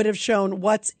that would have shown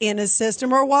what's in his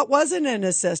system or what wasn't in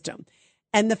his system.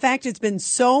 And the fact it's been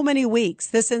so many weeks,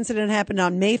 this incident happened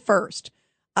on May 1st.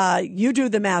 You do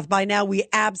the math. By now, we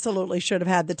absolutely should have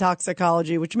had the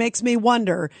toxicology, which makes me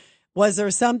wonder, was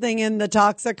there something in the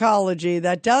toxicology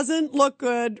that doesn't look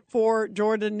good for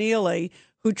Jordan Neely,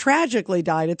 who tragically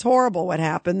died? It's horrible what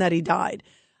happened, that he died.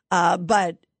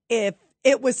 But if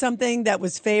it was something that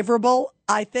was favorable,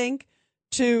 I think,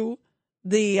 to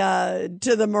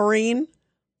the Marine,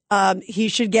 he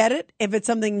should get it. If it's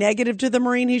something negative to the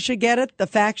Marine, he should get it. The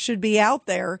facts should be out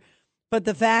there. But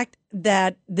the fact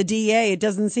that the DA, it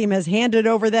doesn't seem, has handed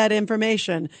over that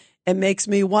information, it makes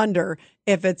me wonder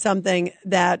if it's something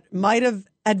that might have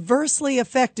adversely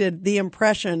affected the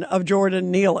impression of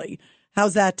Jordan Neely.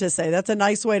 How's that to say? That's a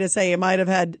nice way to say he might have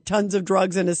had tons of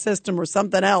drugs in his system or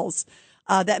something else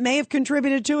that may have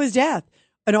contributed to his death,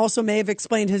 and also may have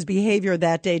explained his behavior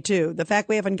that day, too. The fact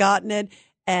we haven't gotten it,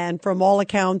 and from all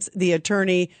accounts, the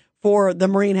attorney for the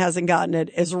Marine hasn't gotten it,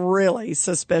 is really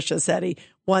suspicious, Eddie.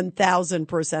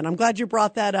 1,000%. I'm glad you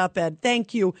brought that up, Ed.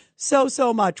 Thank you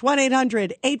so much.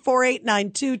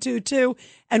 1-800-848-9222.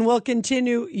 And we'll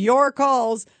continue your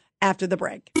calls after the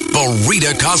break. The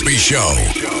Rita Cosby Show.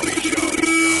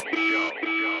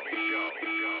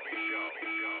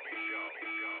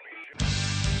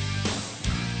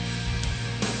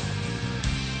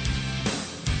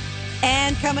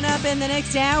 And coming up in the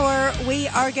next hour, we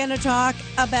are going to talk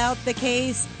about the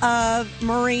case of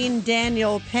Marine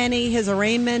Daniel Penny. His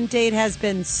arraignment date has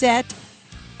been set,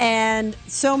 and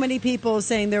so many people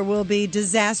saying there will be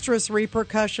disastrous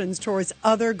repercussions towards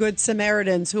other Good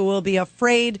Samaritans who will be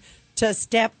afraid to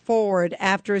step forward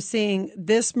after seeing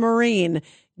this Marine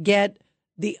get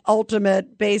the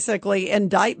ultimate, basically,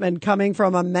 indictment coming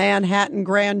from a Manhattan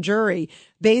grand jury,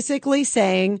 basically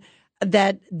saying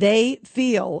that they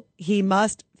feel he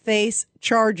must face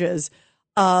charges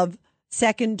of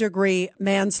second-degree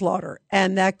manslaughter,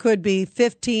 and that could be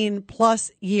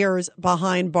 15-plus years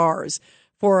behind bars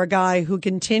for a guy who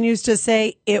continues to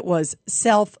say it was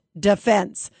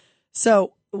self-defense.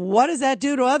 So what does that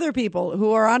do to other people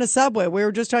who are on a subway? We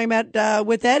were just talking about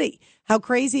with Eddie, how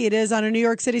crazy it is on a New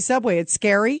York City subway. It's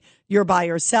scary. You're by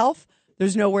yourself.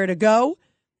 There's nowhere to go.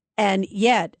 And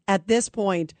yet, at this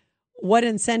point, what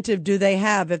incentive do they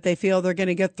have if they feel they're going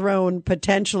to get thrown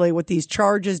potentially with these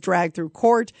charges dragged through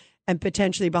court and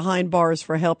potentially behind bars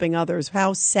for helping others?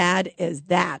 How sad is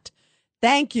that?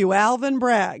 Thank you, Alvin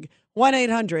Bragg.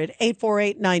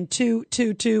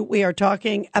 1-800-848-9222. We are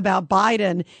talking about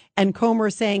Biden and Comer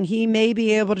saying he may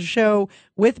be able to show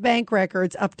with bank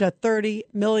records up to $30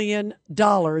 million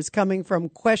coming from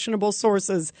questionable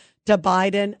sources to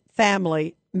Biden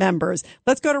family members.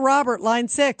 Let's go to Robert, line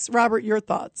 6. Robert, your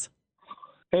thoughts.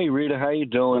 Hey, Rita, how you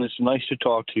doing? It's nice to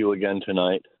talk to you again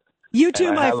tonight. You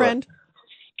too, my friend.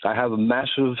 I have a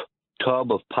massive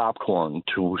tub of popcorn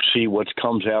to see what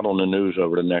comes out on the news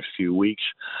over the next few weeks.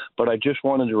 But I just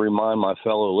wanted to remind my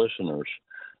fellow listeners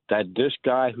that this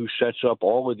guy who sets up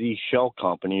all of these shell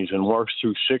companies and works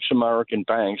through 6 American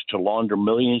banks to launder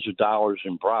millions of dollars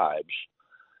in bribes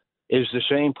is the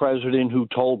same president who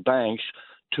told banks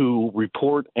to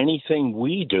report anything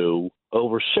we do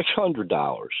over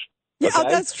 $600. Yeah, okay?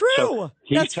 that's true. So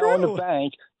he's that's telling true. the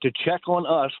bank to check on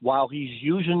us while he's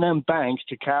using them banks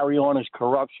to carry on his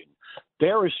corruption.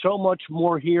 There is so much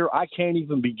more here. I can't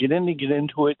even begin to get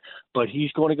into it, but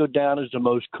he's going to go down as the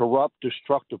most corrupt,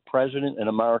 destructive president in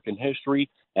American history,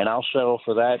 and I'll settle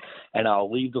for that, and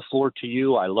I'll leave the floor to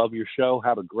you. I love your show.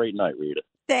 Have a great night, Rita.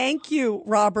 Thank you,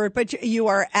 Robert. But you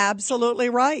are absolutely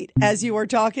right. As you were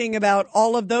talking about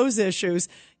all of those issues,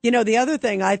 you know, the other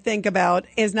thing I think about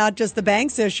is not just the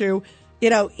banks issue.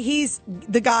 You know, he's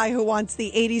the guy who wants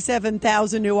the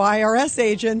 87,000 new IRS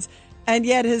agents, and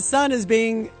yet his son is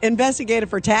being investigated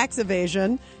for tax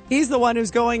evasion. He's the one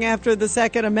who's going after the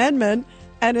Second Amendment,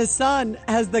 and his son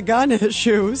has the gun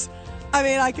issues. I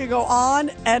mean, I could go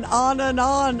on and on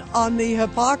the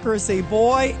hypocrisy.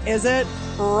 Boy, is it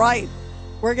right.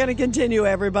 We're going to continue,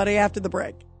 everybody, after the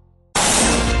break.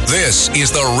 This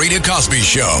is the Rita Cosby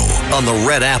Show on the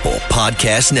Red Apple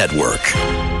Podcast Network.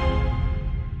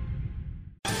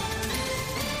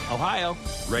 Ohio,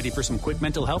 ready for some quick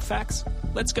mental health facts?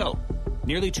 Let's go.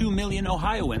 Nearly 2 million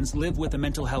Ohioans live with a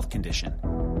mental health condition.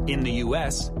 In the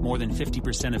U.S., more than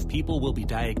 50% of people will be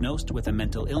diagnosed with a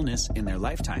mental illness in their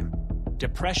lifetime.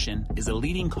 Depression is a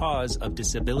leading cause of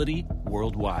disability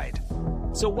worldwide.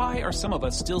 So why are some of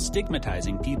us still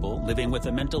stigmatizing people living with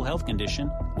a mental health condition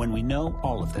when we know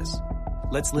all of this?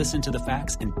 Let's listen to the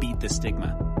facts and beat the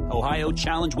stigma. Ohio,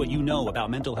 challenge what you know about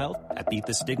mental health at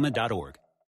beatthestigma.org.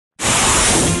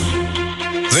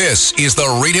 This is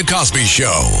the Rita Cosby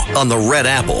Show on the Red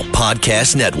Apple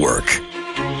Podcast Network.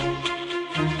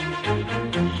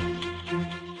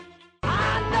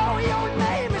 I know your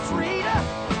name is Rita,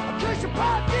 'cause your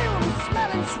perfume is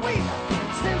smelling sweet.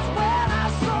 Since when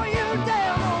I saw you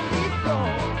down on the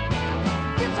floor.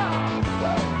 Guitar.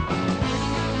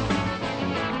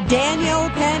 Daniel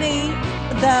Penny,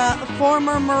 the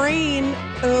former Marine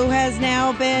who has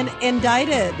now been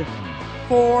indicted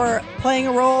for playing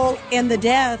a role in the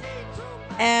death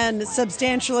and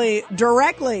substantially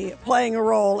directly playing a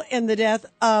role in the death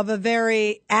of a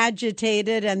very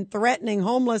agitated and threatening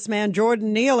homeless man,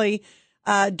 Jordan Neely,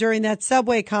 during that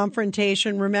subway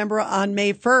confrontation, remember, on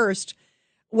May 1st.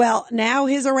 Well, now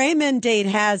his arraignment date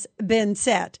has been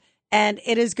set, and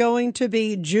it is going to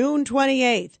be June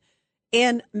 28th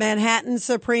in Manhattan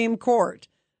Supreme Court.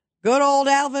 Good old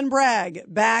Alvin Bragg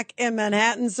back in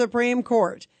Manhattan Supreme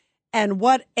Court. And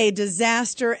what a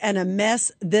disaster and a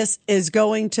mess this is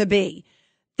going to be.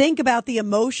 Think about the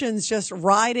emotions just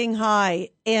riding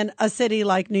high in a city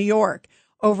like New York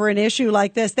over an issue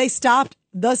like this. They stopped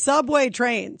the subway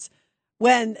trains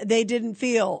when they didn't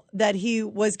feel that he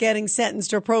was getting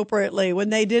sentenced appropriately, when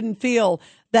they didn't feel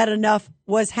that enough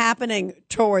was happening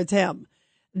towards him.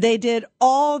 They did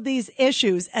all these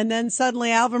issues, and then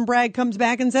suddenly Alvin Bragg comes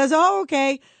back and says, oh,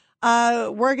 okay,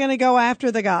 we're going to go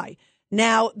after the guy.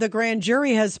 Now, the grand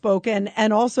jury has spoken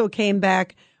and also came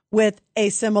back with a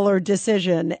similar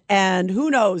decision. And who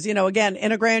knows, you know, again,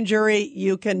 in a grand jury,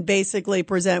 you can basically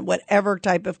present whatever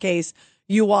type of case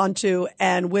you want to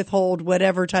and withhold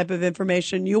whatever type of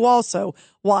information you also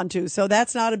want to. So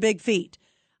that's not a big feat.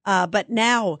 But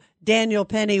now Daniel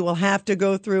Penny will have to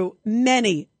go through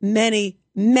many, many,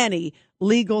 many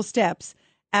legal steps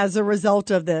as a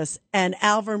result of this. And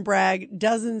Alvin Bragg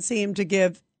doesn't seem to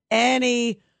give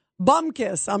any bum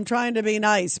kiss. I'm trying to be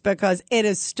nice because it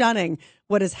is stunning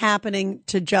what is happening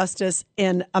to justice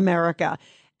in America.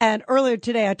 And earlier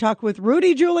today, I talked with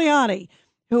Rudy Giuliani,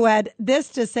 who had this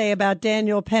to say about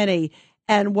Daniel Penny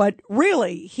and what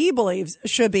really he believes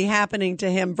should be happening to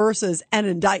him versus an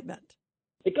indictment.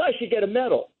 The guy should get a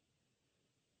medal.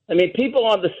 I mean, people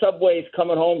on the subways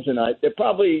coming home tonight, they're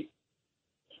probably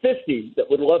 50 that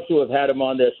would love to have had him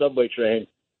on their subway train,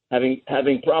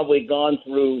 having probably gone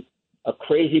through a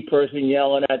crazy person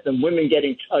yelling at them, women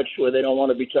getting touched where they don't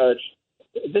want to be touched.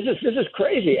 This is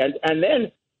crazy. And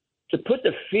then to put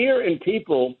the fear in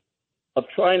people of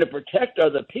trying to protect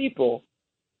other people,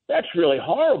 that's really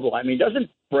horrible. I mean, doesn't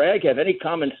Bragg have any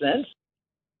common sense?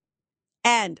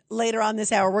 And later on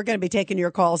this hour, we're going to be taking your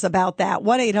calls about that.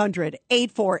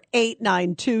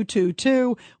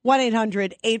 1-800-848-9222.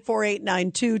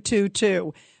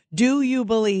 1-800-848-9222. Do you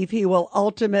believe he will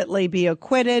ultimately be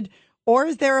acquitted? Or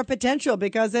is there a potential,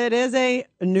 because it is a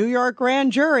New York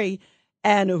grand jury,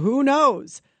 and who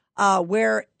knows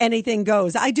where anything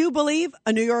goes? I do believe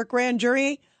a New York grand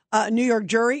jury, New York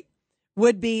jury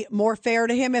would be more fair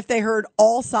to him if they heard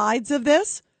all sides of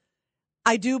this.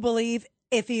 I do believe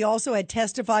if he also had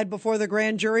testified before the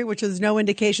grand jury, which is no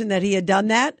indication that he had done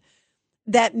that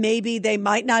maybe they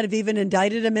might not have even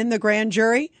indicted him in the grand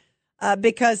jury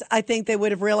because I think they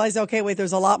would have realized, okay, wait,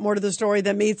 there's a lot more to the story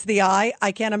than meets the eye.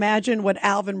 I can't imagine what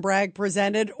Alvin Bragg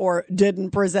presented or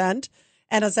didn't present.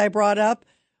 And as I brought up,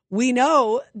 we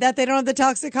know that they don't have the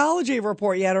toxicology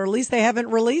report yet, or at least they haven't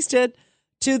released it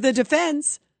to the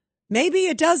defense. Maybe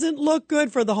it doesn't look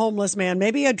good for the homeless man.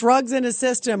 Maybe a drug's in his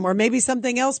system, or maybe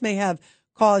something else may have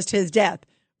caused his death.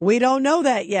 We don't know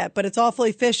that yet, but it's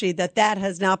awfully fishy that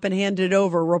has not been handed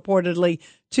over reportedly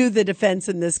to the defense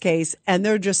in this case. And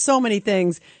there are just so many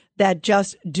things that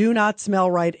just do not smell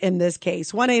right in this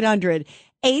case.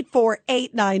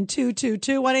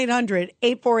 1-800-848-9222.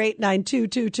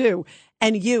 1-800-848-9222.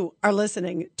 And you are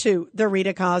listening to The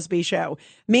Rita Cosby Show.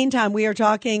 Meantime, we are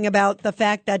talking about the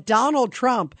fact that Donald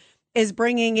Trump is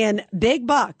bringing in big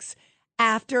bucks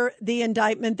after the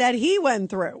indictment that he went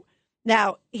through.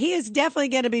 Now, he is definitely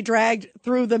going to be dragged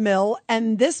through the mill,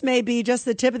 and this may be just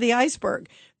the tip of the iceberg.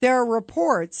 There are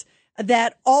reports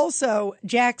that also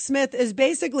Jack Smith is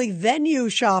basically venue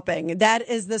shopping. That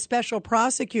is the special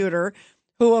prosecutor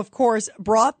who, of course,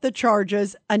 brought the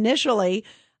charges initially,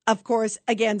 of course,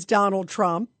 against Donald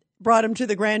Trump, brought him to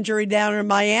the grand jury down in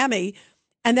Miami,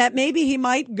 and that maybe he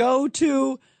might go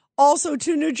also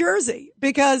to New Jersey,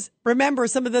 because remember,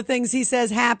 some of the things he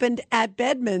says happened at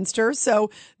Bedminster.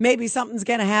 So maybe something's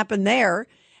going to happen there.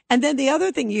 And then the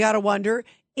other thing you got to wonder,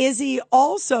 is he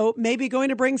also maybe going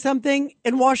to bring something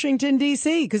in Washington,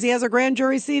 D.C., because he has a grand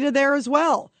jury seated there as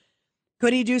well?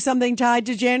 Could he do something tied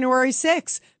to January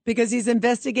 6th because he's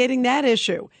investigating that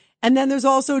issue? And then there's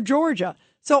also Georgia.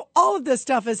 So all of this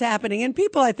stuff is happening, and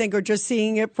people, I think, are just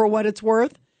seeing it for what it's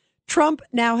worth. Trump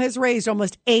now has raised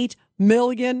almost $8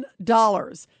 million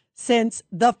since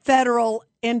the federal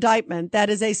indictment.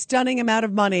 That is a stunning amount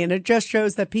of money, and it just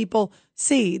shows that people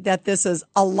see that this is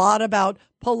a lot about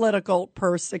political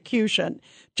persecution.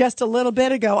 Just a little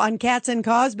bit ago on Katz and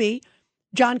Cosby,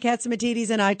 John Catsimatidis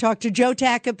and I talked to Joe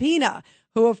Tacopina,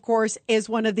 who, of course, is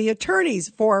one of the attorneys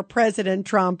for President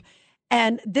Trump.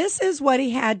 And this is what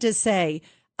he had to say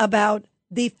about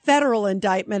the federal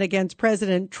indictment against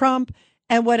President Trump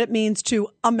and what it means to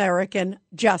American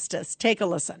justice. Take a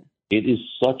listen. It is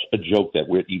such a joke that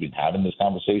we're even having this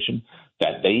conversation,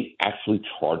 that they actually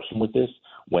charged him with this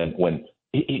when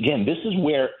again, this is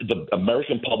where the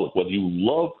American public, whether you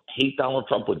love, hate Donald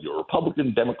Trump, whether you're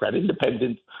Republican, Democrat,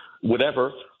 Independent,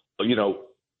 whatever,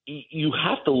 you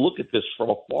have to look at this from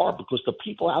afar, because the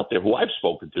people out there who I've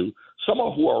spoken to, some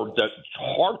of who are the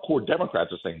hardcore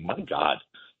Democrats, are saying, my God,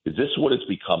 is this what it's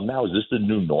become now? Is this the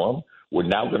new norm? We're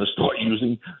now going to start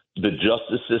using the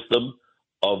justice system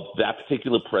of that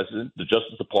particular president, the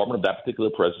Justice Department of that particular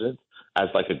president, as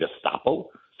like a Gestapo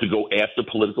to go after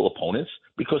political opponents,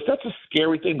 because that's a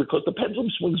scary thing, because the pendulum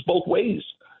swings both ways.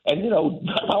 And,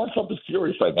 Donald Trump is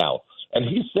furious right now. And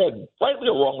he said, rightly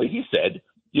or wrongly, the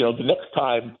next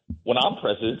time when I'm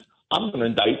president, I'm going to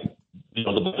indict, the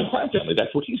Biden crime family.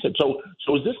 That's what he said. So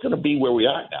is this going to be where we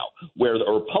are now, where the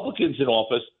Republicans in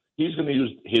office, he's going to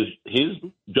use his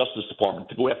Justice Department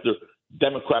to go after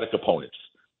Democratic opponents?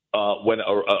 When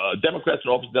Democrats in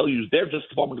office, they'll use their Justice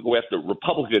Department to go after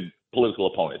Republican political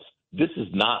opponents. This is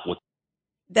not what.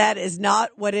 That is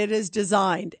not what it is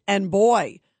designed. And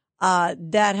boy,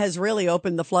 that has really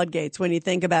opened the floodgates when you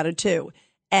think about it, too.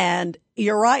 And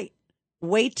you're right.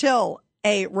 Wait till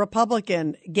a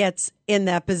Republican gets in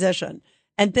that position.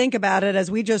 And think about it, as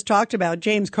we just talked about,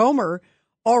 James Comer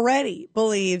already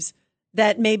believes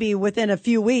that maybe within a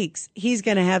few weeks, he's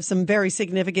going to have some very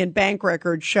significant bank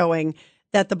records showing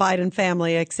that the Biden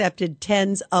family accepted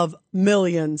tens of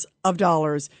millions of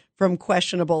dollars from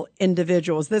questionable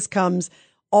individuals. This comes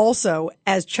also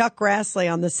as Chuck Grassley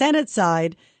on the Senate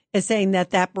side is saying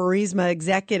that Burisma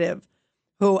executive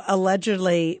who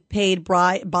allegedly paid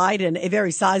Biden a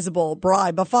very sizable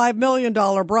bribe, a $5 million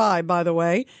bribe, by the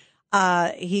way,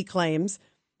 he claims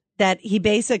that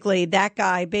that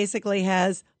guy basically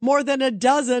has more than a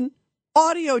dozen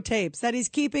audio tapes that he's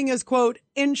keeping as, quote,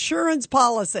 insurance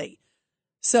policy.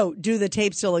 So do the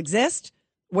tapes still exist?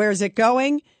 Where's it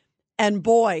going? And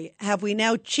boy, have we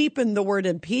now cheapened the word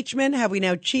impeachment? Have we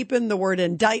now cheapened the word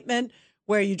indictment,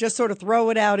 where you just sort of throw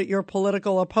it out at your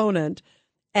political opponent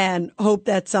and hope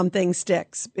that something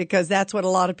sticks? Because that's what a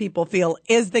lot of people feel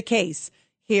is the case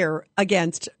here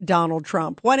against Donald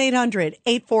Trump.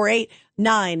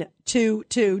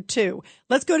 1-800-848-9222.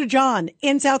 Let's go to John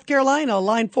in South Carolina,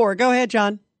 line 4. Go ahead,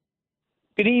 John.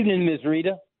 Good evening, Ms.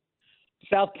 Rita.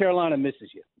 South Carolina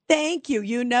misses you. Thank you.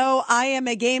 You know, I am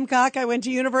a Gamecock. I went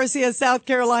to University of South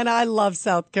Carolina. I love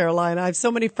South Carolina. I have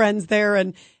so many friends there,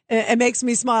 and it makes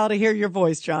me smile to hear your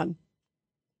voice, John.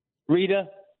 Rita,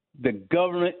 the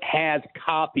government has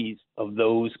copies of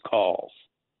those calls.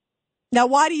 Now,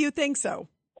 why do you think so?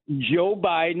 Joe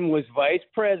Biden was vice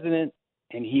president,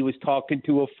 and he was talking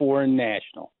to a foreign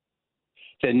national.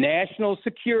 The National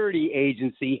Security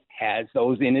Agency has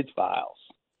those in its files.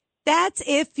 That's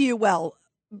if you, well,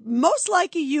 most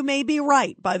likely you may be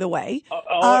right, by the way.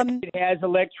 It has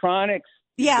electronics.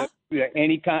 Yeah.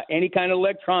 Any kind of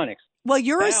electronics. Well,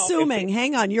 you're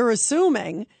you're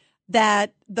assuming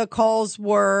that the calls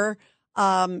were,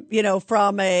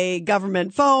 from a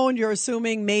government phone. You're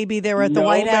assuming maybe they were at the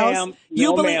White House.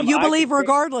 You believe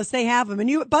regardless they have them. And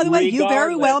you, by the way, you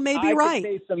very well may be right. I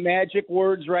could say some magic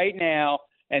words right now,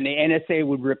 and the NSA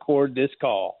would record this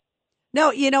call.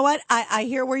 No, you know what? I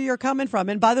hear where you're coming from.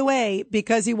 And by the way,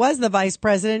 because he was the vice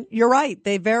president, you're right.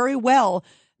 They very well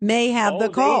may have the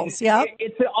calls. Yeah,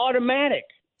 it's an automatic.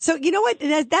 So you know what?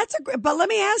 But let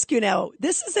me ask you now.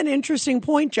 This is an interesting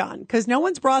point, John, because no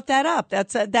one's brought that up.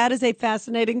 That is a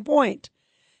fascinating point.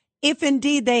 If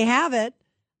indeed they have it,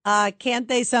 can't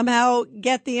they somehow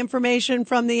get the information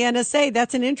from the NSA?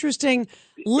 That's an interesting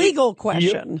legal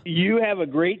question. You have a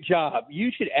great job.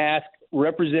 You should ask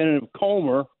Representative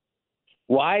Comer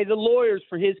why the lawyers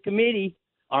for his committee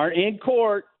aren't in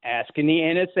court asking the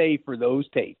NSA for those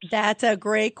tapes. That's a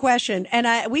great question.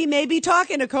 And we may be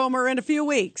talking to Comer in a few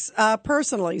weeks,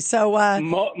 personally. So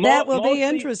that will be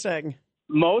interesting.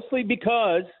 Mostly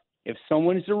because if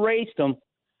someone's erased them,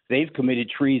 they've committed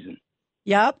treason.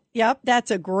 Yep.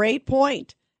 That's a great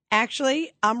point.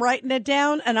 Actually, I'm writing it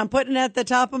down and I'm putting it at the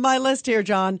top of my list here,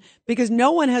 John, because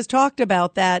no one has talked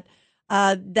about that,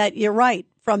 that you're right.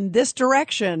 From this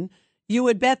direction, you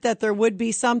would bet that there would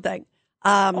be something.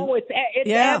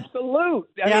 It's absolute.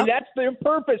 I mean, that's their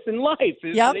purpose in life,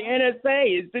 is for the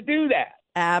NSA is to do that.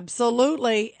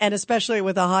 Absolutely. And especially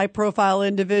with a high-profile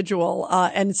individual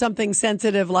and something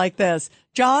sensitive like this.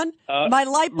 John, my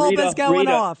light bulb is going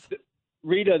off.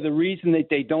 Rita, the reason that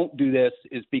they don't do this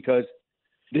is because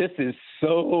this is so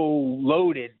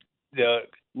loaded. The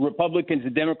Republicans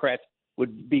and Democrats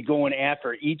would be going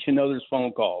after each and other's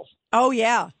phone calls. Oh,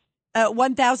 yeah.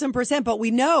 1,000%. But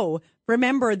we know,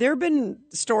 remember, there have been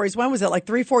stories. When was it? Like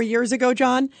 3-4 years ago,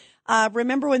 John?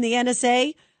 Remember when the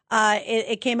NSA,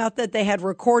 it came out that they had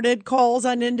recorded calls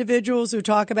on individuals who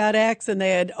talk about X, and they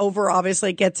had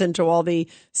obviously gets into all the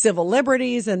civil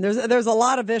liberties. And there's a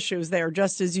lot of issues there,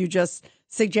 just as you just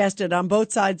suggested on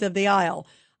both sides of the aisle.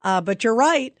 But you're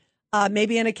right.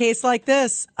 Maybe in a case like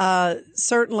this,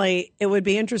 certainly it would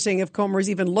be interesting if Comer's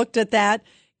even looked at that,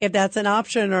 if that's an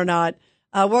option or not.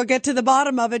 We'll get to the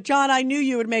bottom of it. John, I knew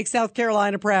you would make South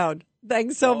Carolina proud.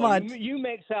 Thanks so much. You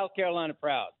make South Carolina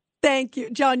proud. Thank you.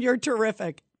 John, you're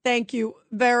terrific. Thank you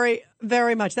very,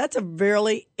 very much. That's a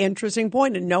really interesting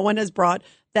point, and no one has brought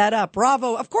that up.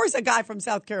 Bravo. Of course, a guy from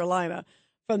South Carolina,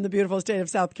 from the beautiful state of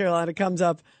South Carolina, comes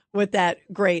up with that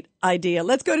great idea.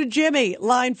 Let's go to Jimmy,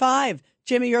 line 5.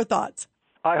 Jimmy, your thoughts.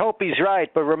 I hope he's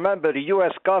right, but remember, the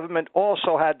U.S. government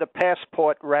also had the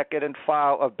passport record and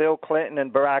file of Bill Clinton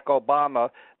and Barack Obama.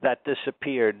 that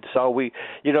disappeared. So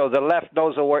the left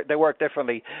knows they work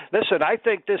differently. Listen, I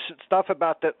think this stuff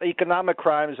about the economic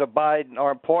crimes of Biden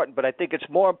are important, but I think it's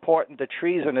more important the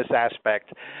treasonous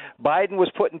aspect. Biden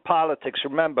was put in politics.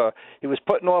 Remember, he was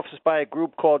put in office by a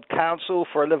group called Council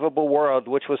for a Livable World,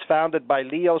 which was founded by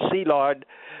Leo Szilard,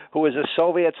 who was a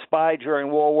Soviet spy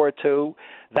during World War II.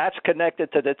 That's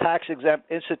connected to the Tax-Exempt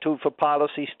Institute for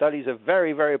Policy Studies, a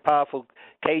very, very powerful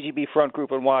KGB front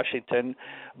group in Washington.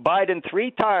 Biden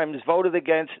 3 times voted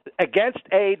against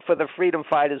aid for the freedom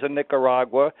fighters in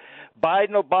Nicaragua.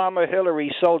 Biden, Obama,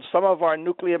 Hillary sold some of our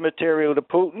nuclear material to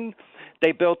Putin.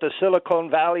 They built a Silicon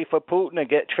Valley for Putin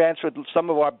and transferred some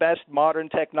of our best modern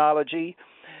technology,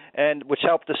 and which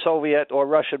helped the Soviet or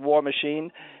Russian war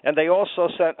machine. And they also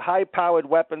sent high-powered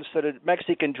weapons to the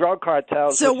Mexican drug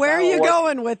cartels. So where are you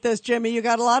going with this, Jimmy? You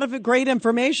got a lot of great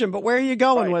information, but where are you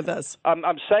going with this? I'm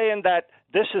saying that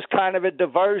this is kind of a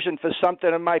diversion for something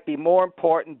that might be more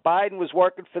important. Biden was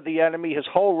working for the enemy, his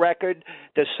whole record.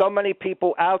 There's so many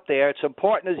people out there. It's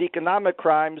important as economic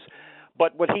crimes.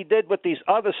 But what he did with these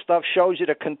other stuff shows you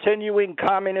the continuing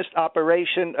communist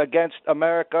operation against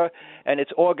America, and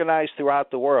it's organized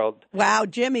throughout the world. Wow,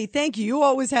 Jimmy, thank you. You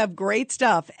always have great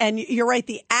stuff. And you're right,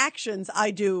 the actions,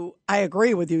 I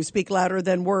agree with you, speak louder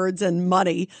than words and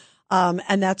money.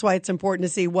 And that's why it's important to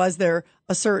see, was there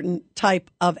a certain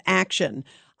type of action?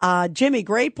 Jimmy,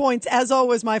 great points, as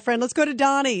always, my friend. Let's go to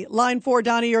Donnie, line 4.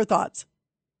 Donnie, your thoughts.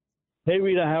 Hey,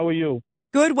 Rita, how are you?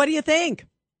 Good. What do you think?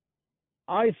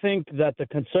 I think that the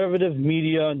conservative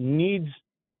media needs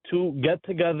to get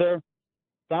together,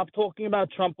 stop talking about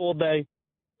Trump all day,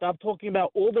 stop talking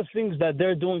about all the things that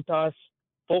they're doing to us,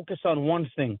 focus on one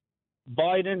thing.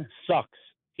 Biden sucks.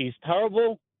 He's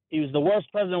terrible. He was the worst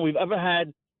president we've ever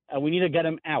had, and we need to get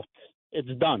him out.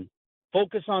 It's done.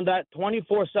 Focus on that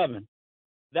 24/7.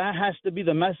 That has to be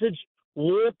the message,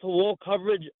 wall-to-wall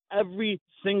coverage every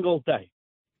single day.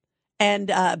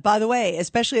 And by the way,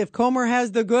 especially if Comer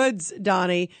has the goods,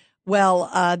 Donnie,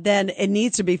 well, then it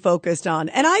needs to be focused on.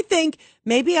 And I think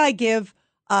maybe I give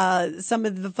some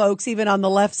of the folks, even on the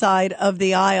left side of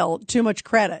the aisle, too much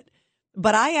credit.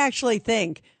 But I actually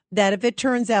think that if it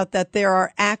turns out that there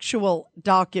are actual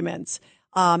documents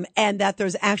and that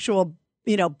there's actual,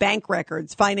 bank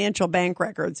records, financial bank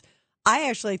records, I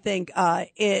actually think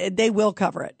they will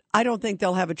cover it. I don't think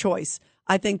they'll have a choice.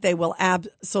 I think they will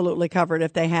absolutely cover it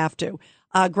if they have to.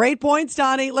 Great points,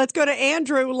 Donnie. Let's go to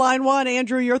Andrew, line 1.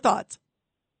 Andrew, your thoughts.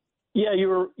 Yeah,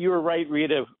 you were right,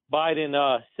 Rita.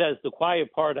 Biden says the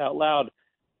quiet part out loud.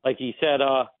 Like he said,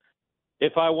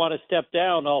 if I want to step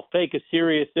down, I'll fake a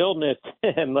serious illness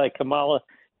and let Kamala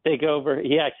take over.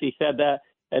 He actually said that.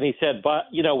 And he said, but,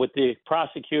 with the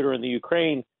prosecutor in the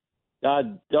Ukraine,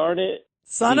 God darn it.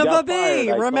 Son of a bee.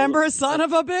 Remember, son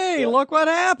of a bee. Yeah. Look what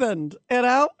happened.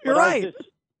 You're right.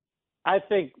 I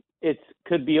think it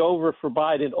could be over for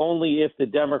Biden only if the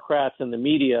Democrats and the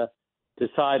media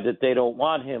decide that they don't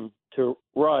want him to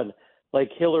run. Like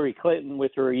Hillary Clinton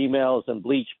with her emails and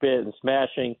bleach pit and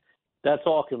smashing, that's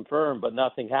all confirmed, but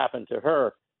nothing happened to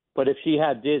her. But if she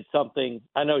had did something,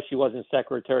 I know she wasn't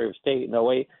Secretary of State in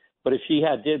 2008, but if she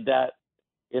had did that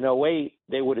in 2008,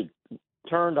 they would have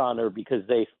turned on her because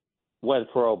they went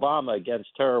for Obama against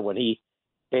her when he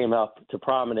came up to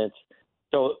prominence.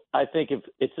 So I think if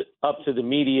it's up to the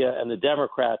media and the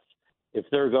Democrats, if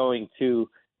they're going to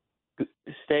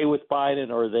stay with Biden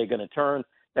or are they going to turn,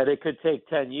 that it could take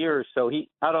 10 years. So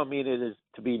I don't mean it as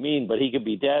to be mean, but he could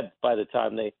be dead by the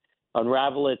time they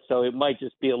unravel it. So it might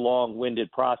just be a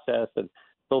long-winded process and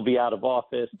he'll be out of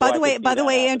office. By the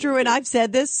way, Andrew, and I've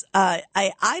said this,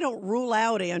 I don't rule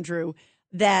out, Andrew,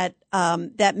 that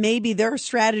maybe their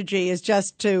strategy is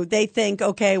just they think,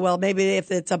 okay, well, maybe if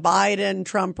it's a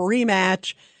Biden-Trump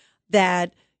rematch,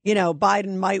 that,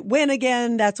 Biden might win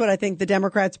again. That's what I think the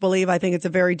Democrats believe. I think it's a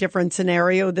very different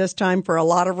scenario this time for a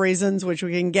lot of reasons, which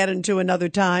we can get into another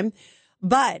time.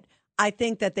 But I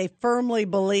think that they firmly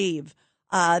believe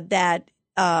that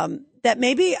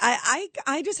maybe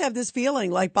I just have this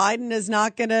feeling like Biden is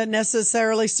not going to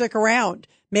necessarily stick around.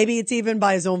 Maybe it's even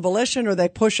by his own volition or they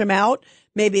push him out.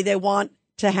 Maybe they want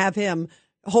to have him.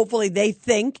 Hopefully they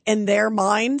think in their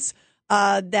minds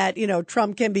that,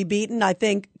 Trump can be beaten. I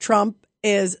think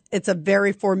it's a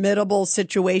very formidable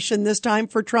situation this time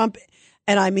for Trump.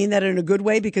 And I mean that in a good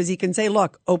way because he can say,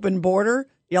 look, open border,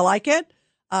 you like it?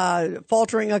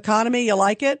 Faltering economy, you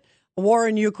like it? War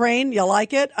in Ukraine, you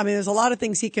like it? I mean, there's a lot of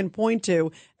things he can point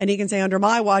to and he can say under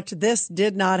my watch, this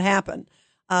did not happen.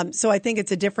 So I think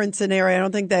it's a different scenario. I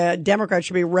don't think the Democrats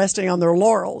should be resting on their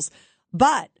laurels.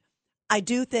 But I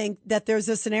do think that there's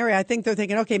a scenario. I think they're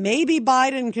thinking, okay, maybe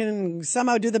Biden can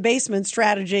somehow do the basement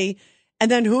strategy And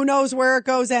then who knows where it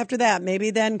goes after that? Maybe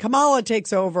then Kamala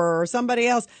takes over or somebody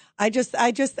else. I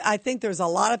think there's a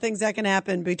lot of things that can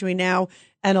happen between now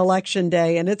and Election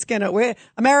Day. And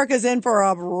America's in for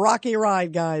a rocky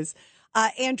ride, guys.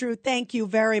 Andrew, thank you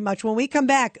very much. When we come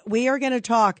back, we are going to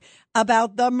talk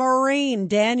about the Marine.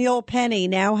 Daniel Penny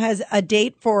now has a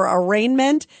date for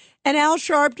arraignment. And Al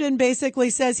Sharpton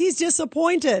basically says he's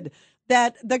disappointed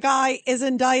that the guy is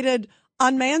indicted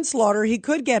on manslaughter. He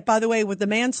could get, by the way, with the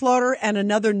manslaughter and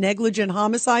another negligent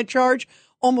homicide charge,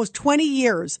 almost 20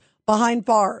 years behind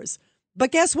bars.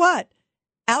 But guess what?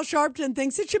 Al Sharpton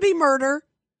thinks it should be murder.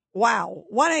 Wow.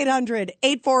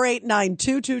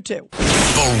 1-800-848-9222.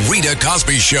 The Rita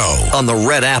Cosby Show on the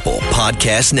Red Apple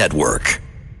Podcast Network.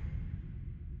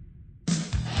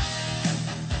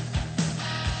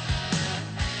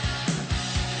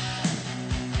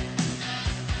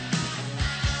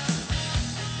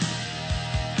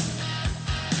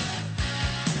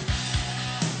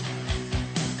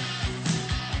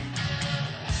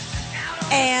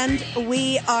 And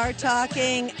we are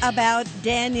talking about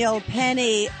Daniel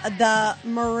Penny, the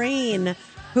Marine,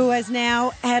 who has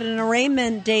now had an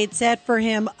arraignment date set for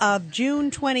him of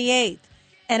June 28th.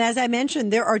 And as I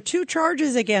mentioned, there are 2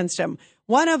 charges against him.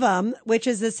 One of them, which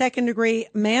is the second-degree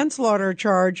manslaughter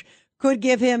charge, could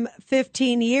give him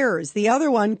 15 years. The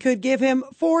other one could give him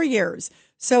 4 years.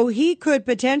 So he could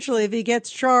potentially, if he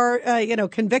gets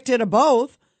convicted of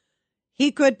both, he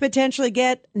could potentially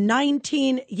get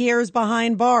 19 years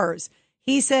behind bars.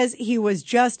 He says he was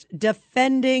just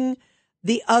defending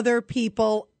the other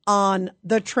people on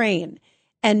the train.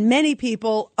 And many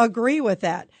people agree with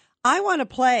that. I want to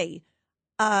play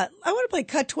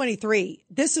cut 23.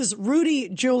 This is Rudy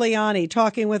Giuliani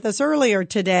talking with us earlier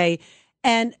today.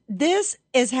 And this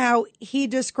is how he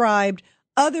described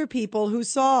other people who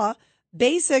saw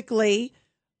basically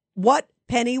what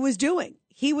Penny was doing.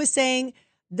 He was saying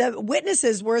the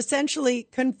witnesses were essentially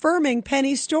confirming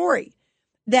Penny's story,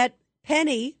 that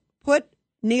Penny put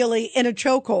Neely in a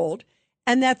chokehold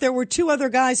and that there were 2 other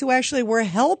guys who actually were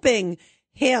helping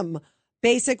him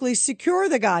basically secure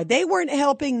the guy. They weren't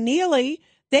helping Neely.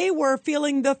 They were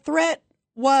feeling the threat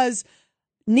was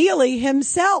Neely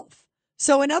himself.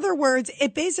 So in other words,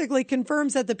 it basically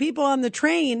confirms that the people on the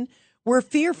train were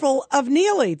fearful of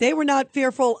Neely. They were not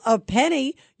fearful of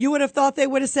Penny. You would have thought they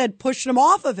would have said, push him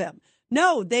off of him.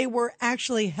 No, they were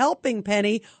actually helping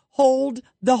Penny hold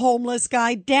the homeless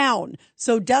guy down.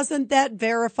 So doesn't that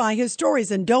verify his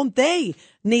stories? And don't they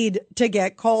need to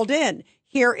get called in?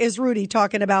 Here is Rudy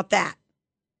talking about that.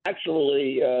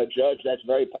 Actually, Judge, that's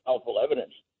very powerful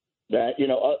evidence that,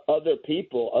 other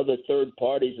people, other third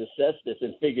parties assessed this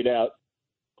and figured out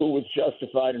who was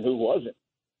justified and who wasn't.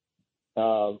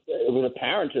 It was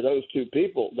apparent to those 2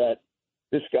 people that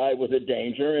this guy was a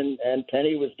danger and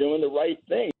Penny was doing the right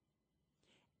thing.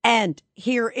 And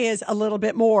here is a little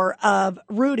bit more of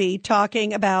Rudy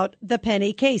talking about the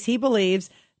Penny case. He believes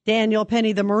Daniel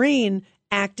Penny, the Marine,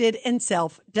 acted in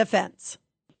self-defense.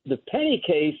 The Penny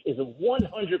case is a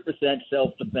 100%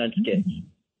 self-defense case.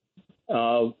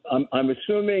 I'm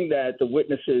assuming that the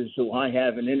witnesses who I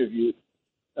haven't interviewed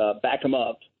back him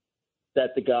up,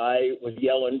 that the guy was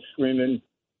yelling, screaming,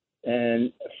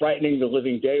 and frightening the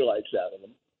living daylights out of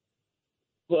him.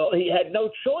 Well, he had no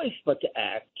choice but to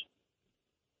act.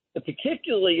 But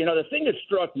particularly, the thing that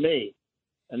struck me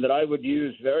and that I would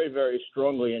use very, very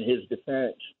strongly in his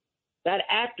defense, that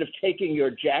act of taking your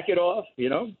jacket off,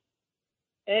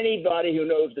 anybody who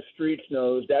knows the streets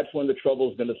knows that's when the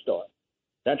trouble's going to start.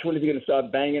 That's when he's going to start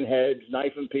banging heads,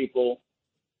 knifing people.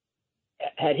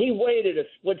 Had he waited a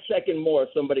split second more,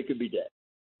 somebody could be dead.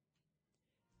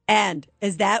 And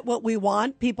is that what we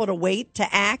want? People to wait to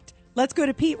act? Let's go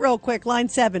to Pete real quick. Line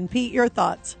 7. Pete, your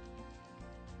thoughts.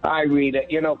 Hi, Rita.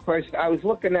 First I was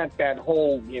looking at that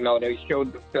whole, they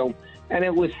showed the film, and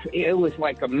it was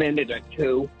like a minute or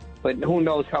 2, but who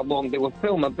knows how long they were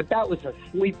filming. But that was a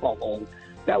sleeper hold.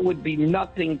 That would be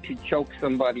nothing to choke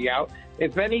somebody out.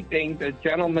 If anything, the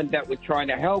gentlemen that were trying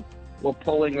to help were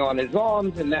pulling on his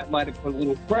arms, and that might have put a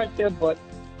little pressure, but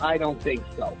I don't think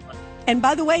so. And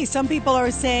by the way, some people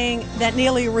are saying that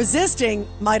Neely resisting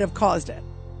might have caused it.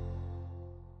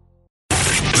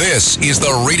 This is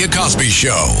the Rita Cosby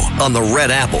Show on the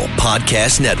Red Apple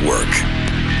Podcast Network.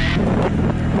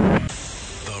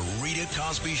 The Rita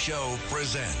Cosby Show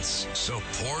presents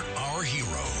Support Our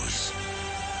Heroes.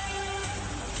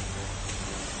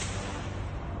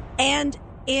 And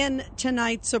in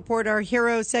tonight's Support Our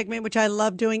Heroes segment, which I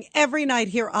love doing every night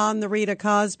here on the Rita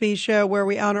Cosby Show, where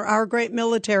we honor our great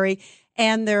military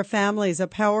and their families, a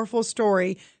powerful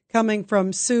story coming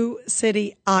from Sioux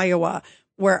City, Iowa.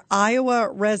 where Iowa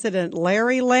resident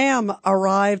Larry Lamb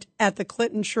arrived at the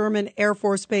Clinton Sherman Air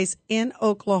Force Base in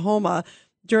Oklahoma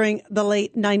during the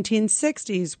late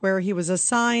 1960s, where he was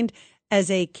assigned as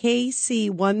a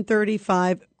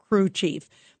KC-135 crew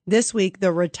chief. This week,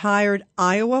 the retired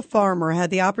Iowa farmer had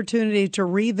the opportunity to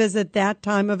revisit that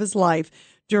time of his life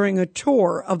during a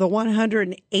tour of the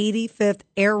 185th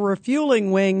Air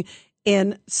Refueling Wing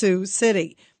in Sioux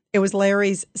City. It was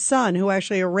Larry's son who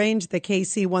actually arranged the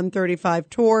KC-135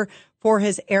 tour for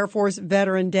his Air Force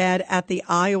veteran dad at the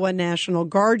Iowa National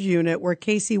Guard unit, where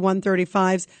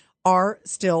KC-135s are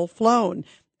still flown.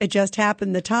 It just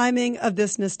happened the timing of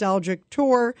this nostalgic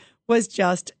tour was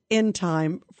just in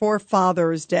time for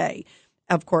Father's Day.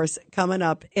 Of course, coming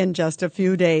up in just a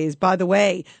few days. By the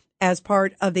way, as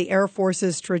part of the Air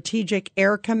Force's Strategic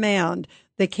Air Command,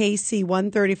 the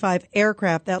KC-135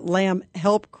 aircraft that Lamb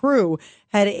helped crew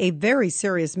had a very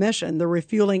serious mission. The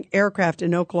refueling aircraft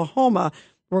in Oklahoma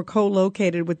were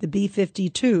co-located with the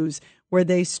B-52s, where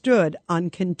they stood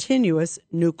on continuous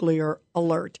nuclear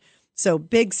alert. So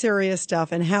big, serious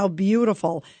stuff, and how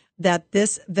beautiful that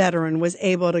this veteran was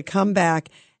able to come back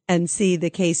and see the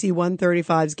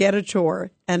KC-135s get a tour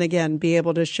and, again, be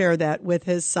able to share that with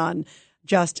his son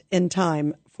just in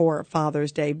time for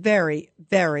Father's Day. Very,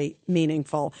 very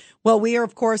meaningful. Well, we are,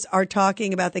 of course, are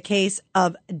talking about the case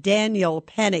of Daniel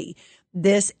Penny.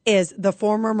 This is the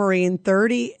former Marine,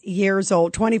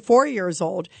 24 years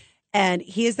old, and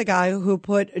he is the guy who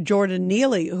put Jordan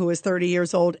Neely, who is 30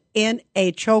 years old, in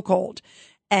a chokehold.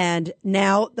 And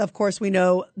now, of course, we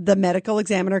know the medical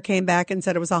examiner came back and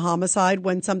said it was a homicide.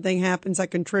 When something happens that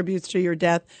contributes to your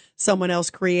death, someone else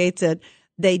creates it,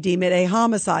 they deem it a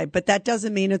homicide. But that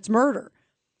doesn't mean it's murder.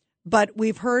 But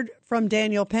we've heard from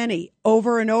Daniel Penny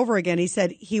over and over again. He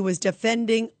said he was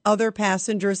defending other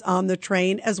passengers on the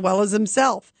train as well as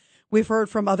himself. We've heard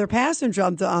from other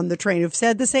passengers on the train who've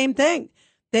said the same thing.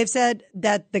 They've said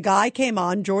that the guy came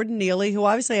on, Jordan Neely, who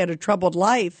obviously had a troubled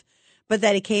life, but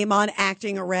that he came on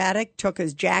acting erratic, took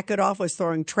his jacket off, was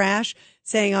throwing trash,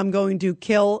 saying, I'm going to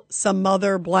kill some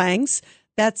mother blanks.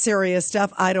 That's serious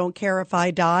stuff. I don't care if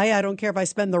I die. I don't care if I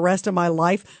spend the rest of my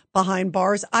life behind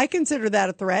bars. I consider that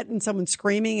a threat, and someone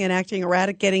screaming and acting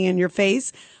erratic, getting in your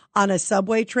face on a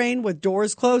subway train with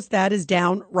doors closed, that is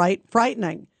downright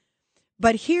frightening.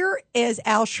 But here is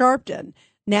Al Sharpton.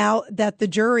 Now that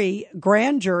the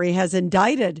grand jury has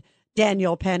indicted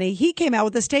Daniel Penny, he came out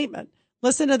with a statement.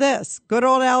 Listen to this. Good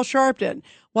old Al Sharpton.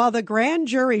 While the grand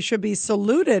jury should be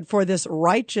saluted for this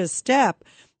righteous step,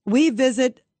 we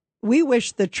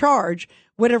wish the charge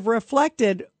would have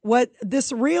reflected what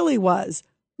this really was,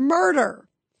 murder.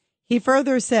 He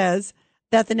further says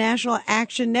that the National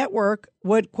Action Network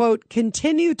would, quote,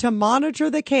 continue to monitor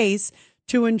the case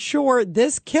to ensure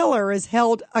this killer is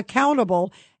held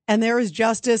accountable and there is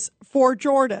justice for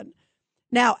Jordan.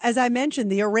 Now, as I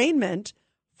mentioned, the arraignment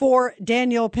for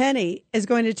Daniel Penny is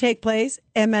going to take place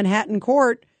in Manhattan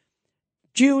Court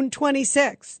June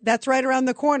 26th. That's right around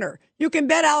the corner. You can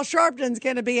bet Al Sharpton's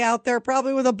going to be out there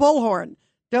probably with a bullhorn,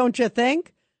 don't you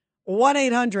think?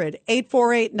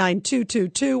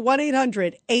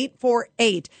 1-800-848-9222,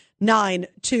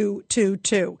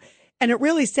 1-800-848-9222. And it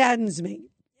really saddens me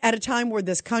at a time where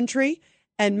this country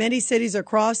and many cities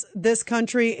across this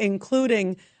country,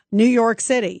 including New York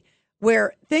City,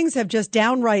 where things have just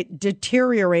downright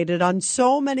deteriorated on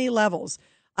so many levels,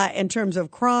 in terms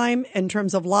of crime, in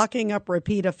terms of locking up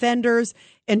repeat offenders,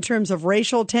 in terms of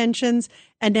racial tensions.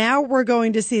 And now we're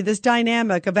going to see this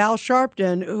dynamic of Al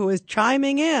Sharpton, who is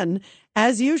chiming in,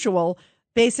 as usual,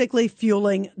 basically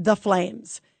fueling the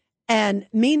flames. And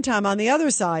meantime, on the other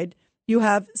side, you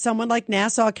have someone like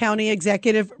Nassau County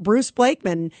Executive Bruce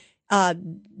Blakeman.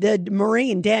 The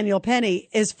Marine, Daniel Penny,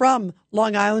 is from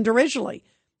Long Island originally.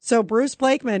 So Bruce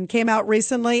Blakeman came out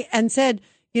recently and said,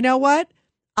 you know what?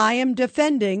 I am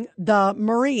defending the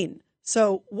Marine.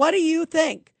 So what do you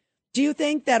think? Do you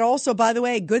think that also, by the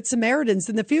way, Good Samaritans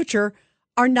in the future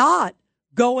are not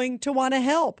going to want to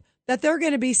help? That they're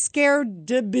going to be scared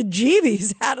to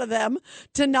bejeebies out of them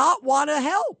to not want to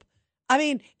help? I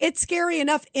mean, it's scary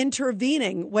enough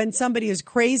intervening when somebody is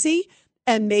crazy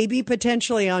and maybe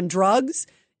potentially on drugs,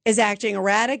 is acting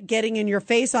erratic, getting in your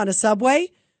face on a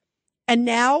subway. And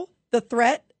now the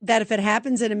threat that if it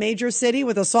happens in a major city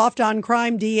with a soft on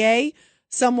crime DA,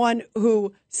 someone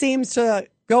who seems to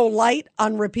go light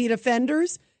on repeat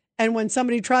offenders, and when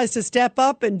somebody tries to step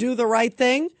up and do the right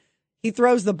thing, he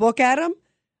throws the book at him.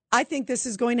 I think this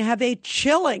is going to have a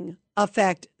chilling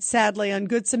effect, sadly, on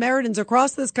Good Samaritans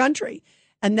across this country.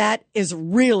 And that is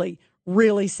really,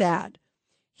 really sad.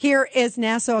 Here is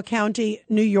Nassau County,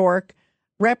 New York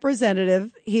representative.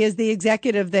 He is the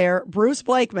executive there, Bruce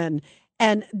Blakeman.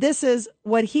 And this is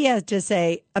what he has to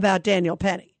say about Daniel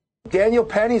Penny. Daniel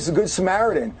Penny's a good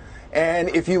Samaritan. And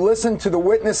if you listen to the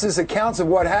witnesses' accounts of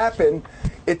what happened,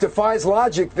 it defies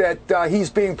logic that he's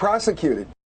being prosecuted.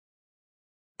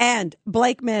 And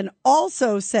Blakeman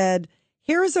also said,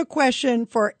 here's a question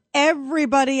for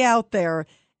everybody out there.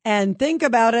 And think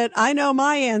about it. I know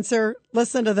my answer.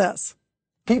 Listen to this.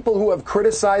 People who have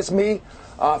criticized me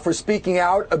for speaking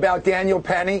out about Daniel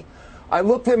Penny, I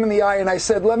looked them in the eye and I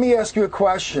said, let me ask you a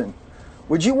question.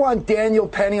 Would you want Daniel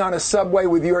Penny on a subway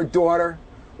with your daughter,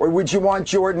 or would you want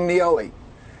Jordan Neely?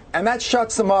 And that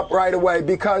shuts them up right away,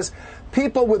 because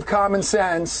people with common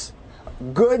sense,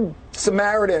 good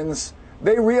Samaritans,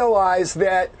 they realize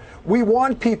that we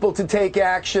want people to take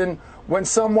action when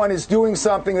someone is doing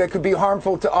something that could be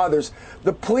harmful to others.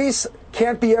 The police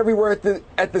can't be everywhere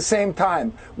at the same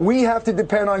time. We have to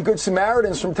depend on good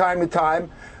Samaritans from time to time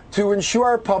to ensure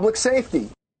our public safety.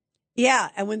 Yeah,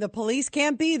 and when the police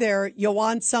can't be there, you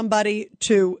want somebody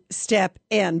to step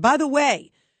in. By the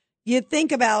way, you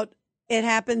think about it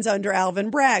happens under Alvin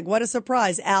Bragg. What a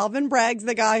surprise. Alvin Bragg's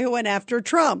the guy who went after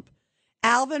Trump.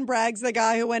 Alvin Bragg's the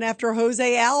guy who went after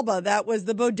Jose Alba. That was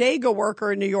the bodega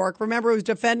worker in New York. Remember, who was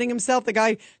defending himself? The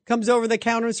guy comes over the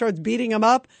counter and starts beating him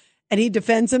up, and he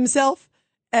defends himself.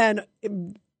 And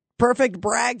in perfect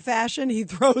Bragg fashion, he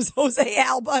throws Jose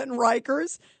Alba and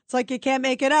Rikers. It's like you can't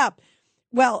make it up.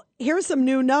 Well, here's some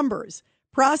new numbers.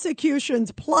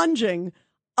 Prosecutions plunging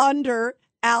under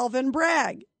Alvin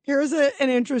Bragg. Here's an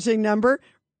interesting number.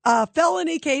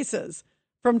 Felony cases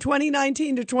from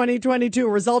 2019 to 2022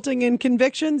 resulting in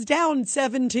convictions down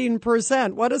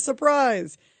 17%. What a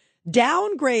surprise.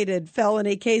 Downgraded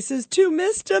felony cases to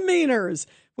misdemeanors,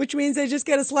 which means they just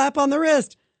get a slap on the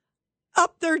wrist,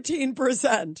 up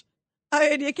 13%. I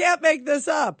mean, you can't make this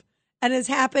up. And is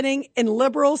happening in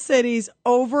liberal cities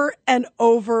over and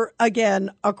over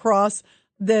again across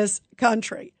this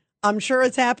country. I'm sure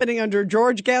it's happening under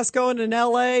George Gascon in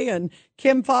L.A. and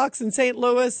Kim Fox in St.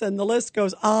 Louis, and the list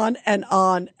goes on and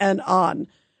on and on.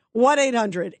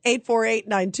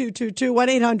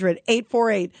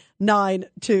 1-800-848-9222,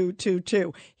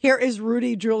 1-800-848-9222. Here is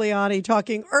Rudy Giuliani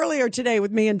talking earlier today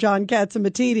with me and John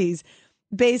Katsimatidis,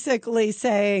 basically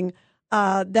saying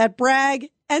that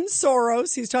Bragg and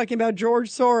Soros, he's talking about George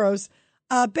Soros,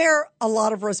 bear a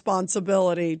lot of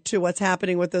responsibility to what's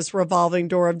happening with this revolving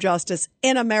door of justice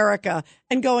in America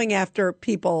and going after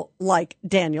people like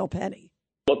Daniel Penny.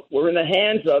 Look, we're in the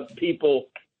hands of people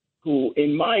who,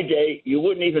 in my day, you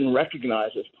wouldn't even recognize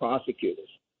as prosecutors.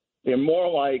 They're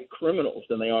more like criminals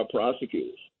than they are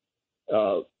prosecutors.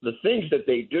 The things that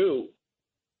they do,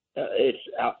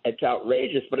 it's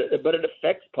outrageous, but it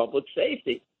affects public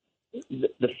safety.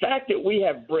 The fact that we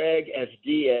have Bragg as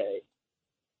DA,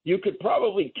 you could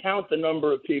probably count the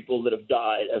number of people that have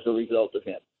died as a result of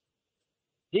him.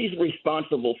 He's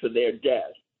responsible for their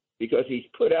death because he's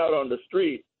put out on the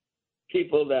street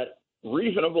people that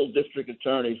reasonable district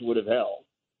attorneys would have held.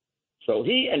 So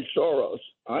he and Soros,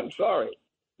 I'm sorry,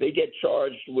 they get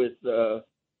charged with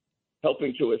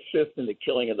helping to assist in the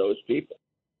killing of those people.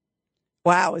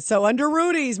 Wow. So under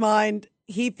Rudy's mind,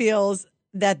 he feels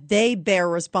that they bear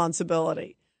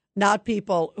responsibility, not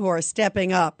people who are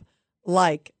stepping up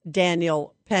like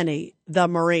Daniel Penny, the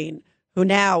Marine, who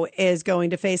now is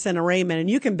going to face an arraignment. And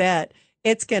you can bet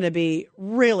it's going to be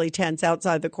really tense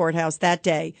outside the courthouse that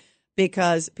day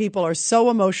because people are so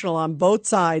emotional on both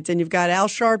sides. And you've got Al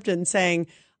Sharpton saying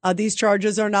these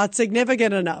charges are not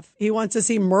significant enough. He wants to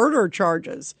see murder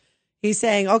charges. He's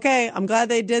saying, okay, I'm glad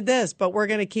they did this, but we're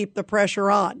going to keep the pressure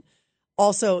on.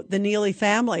 Also, the Neely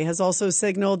family has also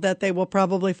signaled that they will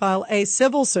probably file a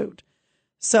civil suit.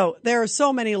 So there are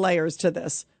so many layers to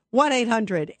this.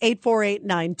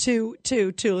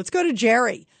 1-800-848-9222. Let's go to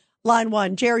Jerry, line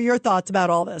one. Jerry, your thoughts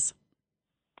about all this.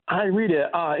 Hi,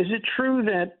 Rita. Is it true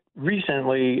that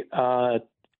recently a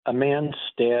man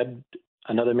stabbed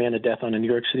another man to death on a New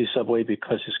York City subway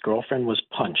because his girlfriend was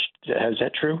punched? Is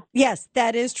that true? Yes,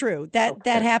 that is true. That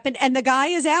happened. And the guy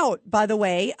is out, by the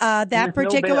way. That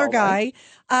particular guy,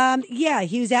 right?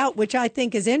 He's out, which I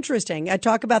think is interesting. I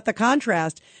talk about the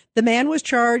contrast. The man was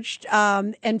charged,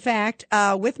 in fact,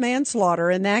 with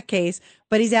manslaughter in that case,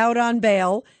 but he's out on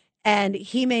bail. And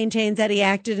he maintains that he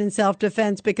acted in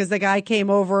self-defense because the guy came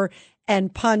over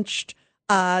and punched.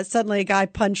 Suddenly a guy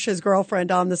punched his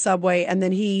girlfriend on the subway, and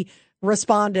then he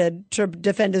responded to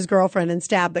defend his girlfriend and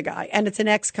stabbed the guy. And it's an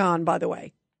ex-con, by the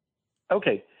way.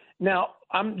 Okay. Now,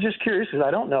 I'm just curious because I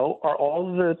don't know. Are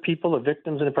all the people, the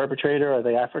victims and the perpetrator, are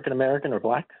they African-American or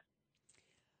black?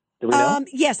 Do we know?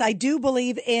 Yes, I do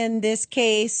believe in this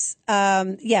case.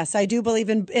 Yes, I do believe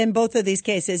in both of these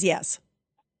cases. Yes.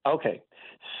 Okay.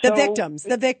 The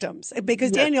victims,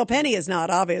 because Yes. Daniel Penny is not,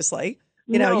 obviously.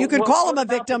 You No, you could well, call him what a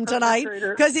about victim the tonight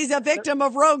perpetrator? because he's a victim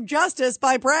of rogue justice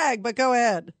by Bragg, but go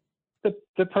ahead.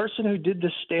 The person who did the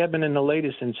stabbing in the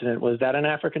latest incident, was that an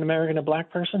African American, a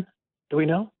black person? Do we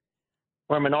know?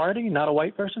 Or a minority, not a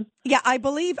white person? Yeah, I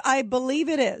believe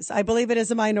it is. I believe it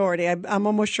is a minority. I'm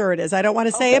almost sure it is. I don't want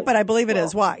to say it, but I believe it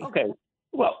is. Why? Okay.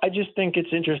 Well, I just think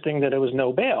it's interesting that there was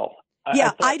no bail.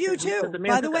 Yeah, I I do too. the man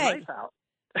By the took a way, knife out.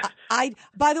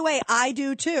 I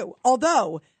do too.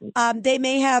 Although they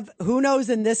may have, who knows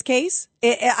in this case.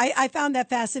 I found that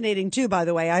fascinating too. By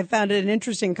the way, I found it an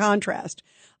interesting contrast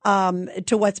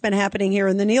to what's been happening here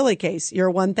in the Neely case.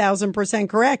 You're 1,000%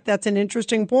 correct. That's an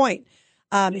interesting point.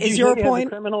 Is your He point has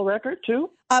a criminal record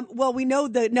too? Well, we know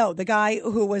the guy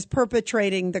who was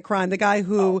perpetrating the crime, the guy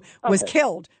who was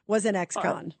killed, was an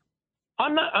ex-con.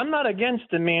 I'm not against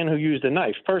the man who used a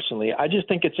knife personally. I just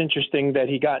think it's interesting that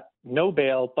he got no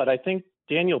bail, but I think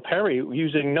Daniel Perry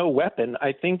using no weapon,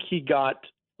 I think he got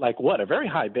a very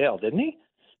high bail, didn't he?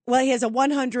 Well, he has a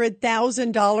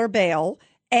 $100,000 bail,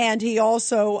 and he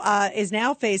also is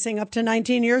now facing up to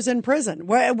 19 years in prison.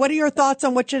 What are your thoughts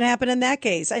on what should happen in that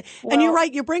case? And you're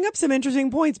right, you bring up some interesting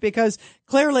points because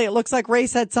clearly it looks like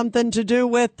race had something to do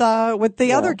with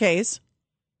the other case.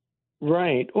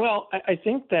 Right. Well, I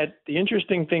think that the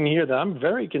interesting thing here that I'm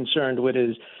very concerned with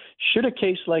is, should a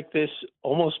case like this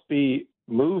almost be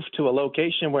moved to a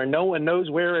location where no one knows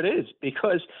where it is?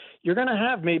 Because you're going to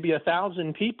have maybe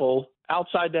 1,000 people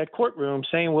outside that courtroom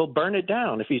saying, we'll burn it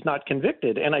down if he's not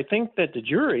convicted. And I think that the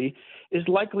jury is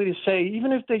likely to say,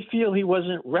 even if they feel he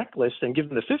wasn't reckless and give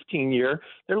him the 15-year,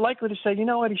 they're likely to say, you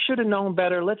know what, he should have known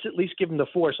better. Let's at least give him the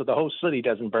 4 so the whole city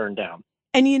doesn't burn down.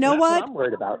 And you know That's what I'm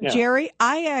worried about. Yeah. Jerry,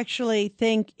 I actually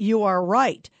think you are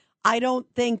right. I don't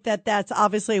think that that's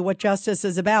obviously what justice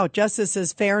is about. Justice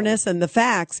is fairness and the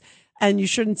facts, and you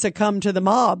shouldn't succumb to the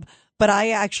mob. But I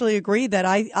actually agree that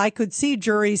I could see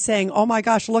juries saying, oh, my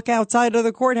gosh, look outside of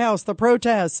the courthouse, the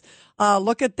protests.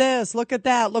 Look at this. Look at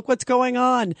that. Look what's going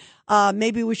on.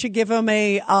 Maybe we should give him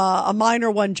a minor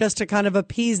one just to kind of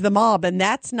appease the mob. And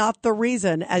that's not the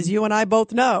reason, as you and I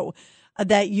both know,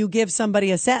 that you give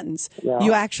somebody a sentence. Yeah.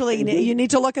 You actually you need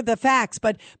to look at the facts,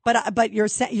 but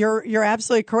you're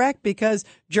absolutely correct, because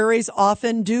juries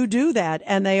often do that,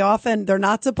 and they're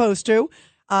not supposed to.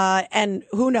 And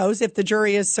who knows, if the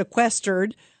jury is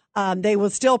sequestered, they will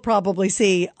still probably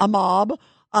see a mob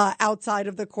outside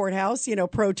of the courthouse,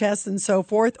 protests and so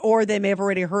forth, or they may have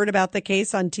already heard about the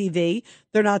case on TV.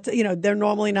 They're not, they're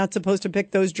normally not supposed to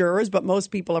pick those jurors, but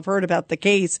most people have heard about the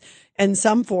case in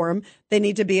some form. They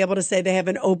need to be able to say they have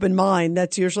an open mind.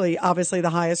 That's usually obviously the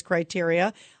highest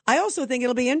criteria. I also think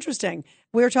it'll be interesting.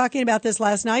 We were talking about this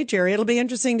last night, Jerry. It'll be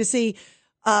interesting to see,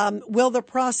 will the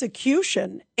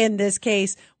prosecution in this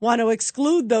case want to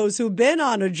exclude those who've been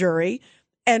on a jury?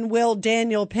 And will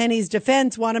Daniel Penny's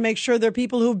defense want to make sure there are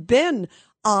people who've been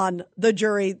on the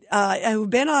jury, who've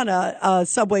been on a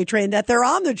subway train, that they're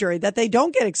on the jury, that they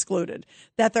don't get excluded,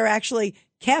 that they're actually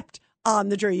kept on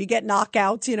the jury? You get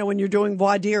knockouts, when you're doing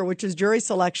voir dire, which is jury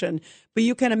selection. But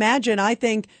you can imagine, I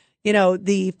think,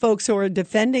 the folks who are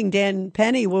defending Dan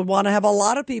Penny would want to have a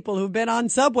lot of people who've been on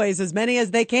subways, as many as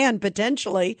they can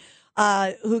potentially,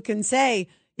 who can say,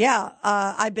 yeah,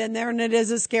 I've been there and it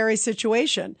is a scary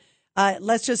situation.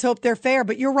 Let's just hope they're fair.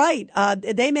 But you're right.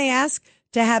 They may ask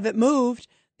to have it moved.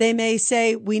 They may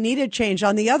say we need a change.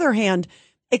 On the other hand,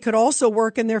 it could also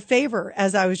work in their favor,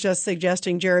 as I was just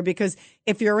suggesting, Jerry, because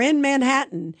if you're in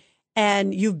Manhattan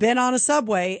and you've been on a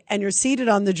subway and you're seated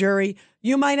on the jury,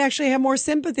 you might actually have more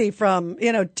sympathy from,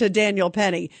 to Daniel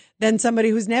Penny than somebody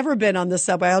who's never been on the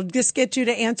subway. I'll just get you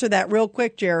to answer that real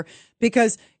quick, Jerry,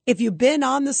 because if you've been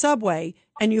on the subway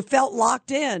and you felt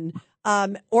locked in,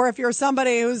 or if you're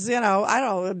somebody who's,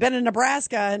 been in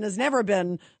Nebraska and has never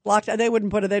been locked, they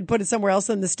wouldn't put it, they'd put it somewhere else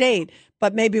in the state.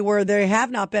 But maybe where they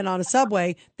have not been on a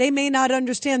subway, they may not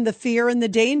understand the fear and the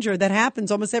danger that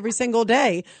happens almost every single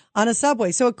day on a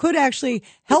subway. So it could actually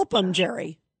help them,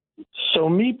 Jerry. So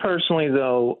me personally,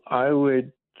 though, I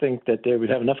would think that they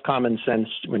would have enough common sense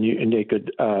and they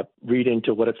could read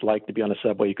into what it's like to be on a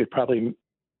subway. You could probably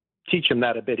teach them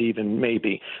that a bit even,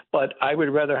 maybe. But I would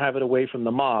rather have it away from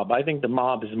the mob. I think the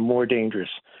mob is more dangerous.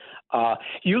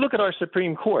 You look at our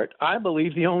Supreme Court. I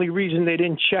believe the only reason they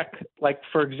didn't check,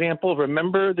 for example,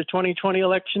 remember the 2020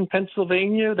 election,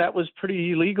 Pennsylvania? That was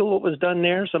pretty illegal what was done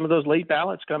there, some of those late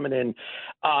ballots coming in.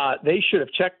 They should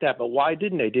have checked that, but why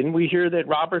didn't they? Didn't we hear that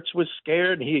Roberts was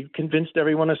scared and he convinced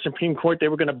everyone on the Supreme Court they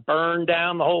were going to burn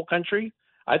down the whole country?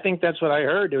 I think that's what I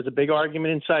heard. There was a big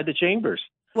argument inside the chambers.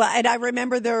 Well, and I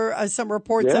remember there are some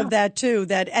reports of that too.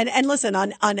 And listen,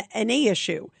 on any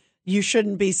issue, you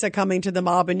shouldn't be succumbing to the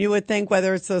mob. And you would think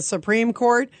whether it's the Supreme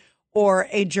Court or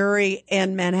a jury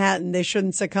in Manhattan, they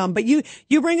shouldn't succumb. But you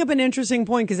bring up an interesting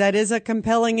point, because that is a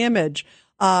compelling image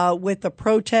with the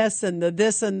protests and the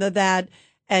this and the that.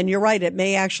 And you're right, it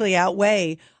may actually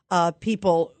outweigh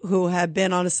people who have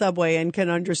been on a subway and can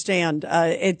understand.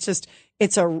 It's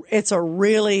a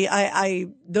really,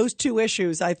 those two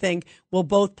issues, I think, will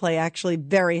both play actually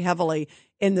very heavily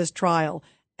in this trial.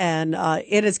 And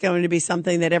it is going to be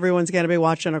something that everyone's going to be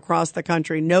watching across the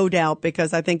country, no doubt,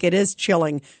 because I think it is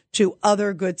chilling to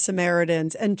other Good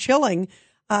Samaritans and chilling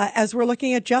as we're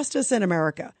looking at justice in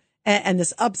America and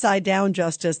this upside down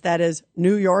justice that is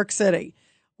New York City.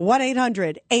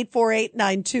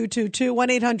 1-800-848-9222,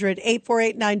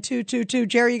 1-800-848-9222.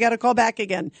 Jerry, you got to call back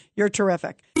again. You're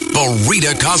terrific. The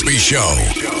Rita Cosby Show.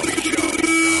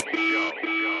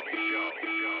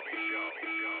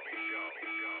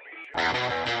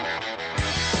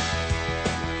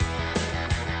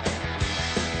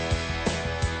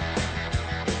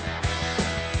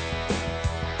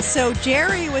 So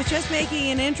Jerry was just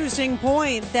making an interesting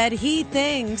point that he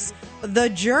thinks the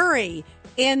jury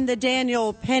in the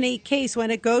Daniel Penny case,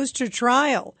 when it goes to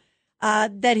trial,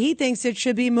 that he thinks it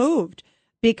should be moved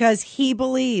because he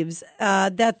believes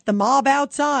that the mob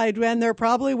outside, when there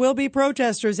probably will be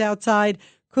protesters outside,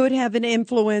 could have an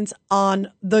influence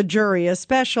on the jury,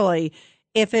 especially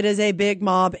if it is a big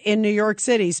mob in New York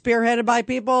City, spearheaded by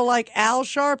people like Al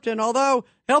Sharpton, although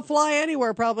he'll fly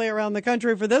anywhere probably around the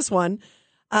country for this one.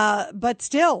 But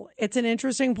still, it's an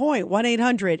interesting point.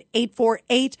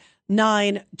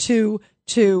 1-800-848-9222.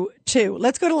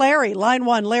 Let's go to Larry. Line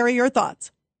 1. Larry, your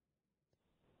thoughts.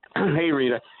 Hey,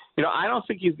 Rita. I don't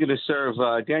think he's going to serve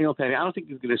Daniel Penny. I don't think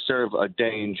he's going to serve a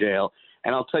day in jail.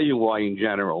 And I'll tell you why in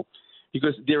general.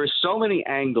 Because there are so many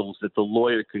angles that the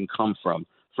lawyer can come from.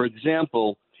 For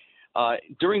example,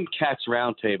 during Cat's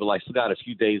Roundtable, I forgot a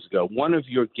few days ago, one of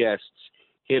your guests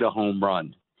hit a home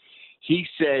run. He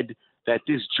said that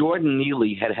this Jordan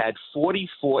Neely had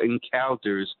 44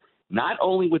 encounters, not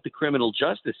only with the criminal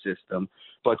justice system,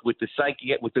 but with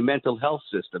the mental health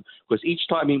system, because each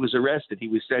time he was arrested, he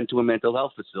was sent to a mental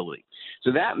health facility.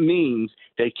 So that means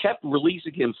they kept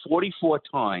releasing him 44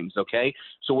 times, okay?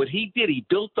 So what he did, he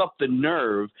built up the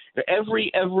nerve.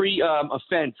 Every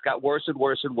offense got worse and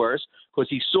worse and worse because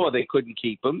he saw they couldn't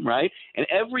keep him, right? And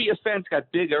every offense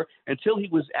got bigger until he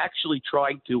was actually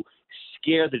trying to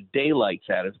scare the daylights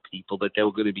out of people that they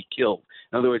were going to be killed.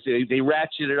 In other words, they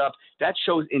ratcheted it up. That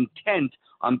shows intent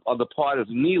on the part of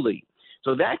Neely.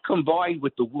 So that combined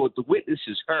with what the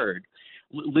witnesses heard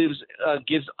gives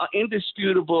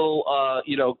indisputable,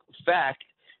 fact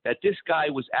that this guy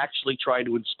was actually trying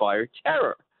to inspire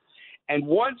terror. And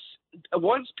once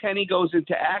Penny goes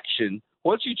into action,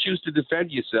 once you choose to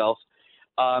defend yourself,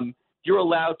 you're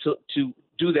allowed to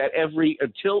do that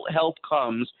until help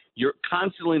comes. You're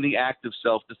constantly in the act of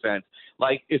self-defense.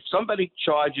 Like if somebody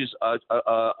charges an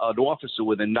officer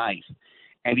with a knife,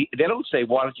 and they don't say,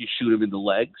 why don't you shoot him in the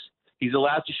legs? He's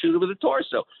allowed to shoot him in the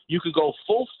torso. You could go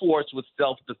full force with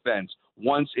self-defense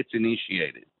once it's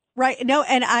initiated. Right. No,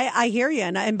 and I hear you.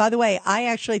 And by the way, I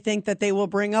actually think that they will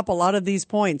bring up a lot of these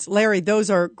points. Larry, those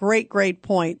are great, great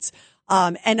points.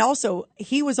 And also,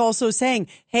 he was also saying,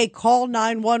 hey, call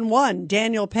 911.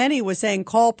 Daniel Penny was saying,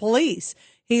 call police.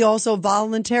 He also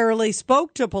voluntarily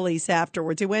spoke to police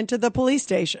afterwards. He went to the police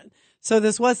station. So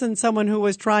this wasn't someone who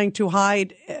was trying to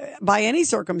hide by any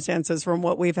circumstances from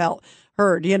what we've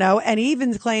heard, and he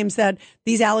even claims that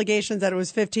these allegations that it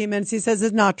was 15 minutes, he says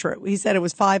is not true. He said it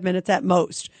was 5 minutes at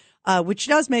most, which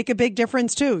does make a big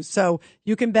difference too. So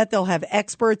you can bet they'll have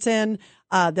experts in,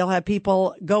 they'll have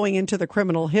people going into the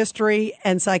criminal history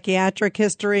and psychiatric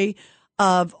history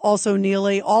of also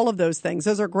Neely, all of those things.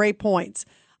 Those are great points.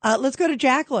 Let's go to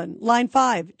Jacqueline, line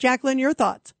 5. Jacqueline, your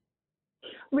thoughts.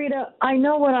 Rita, I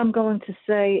know what I'm going to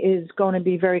say is going to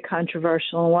be very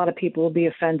controversial, and a lot of people will be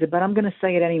offended, but I'm going to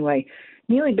say it anyway.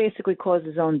 Neely basically caused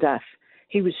his own death.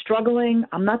 He was struggling.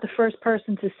 I'm not the first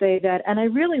person to say that, and I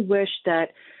really wish that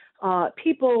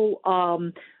people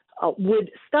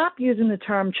would stop using the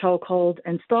term chokehold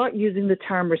and start using the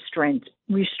term restraint,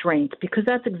 because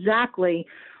that's exactly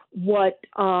what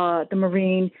the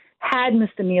Marine had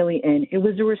Mr. Neely in. It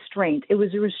was a restraint. It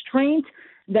was a restraint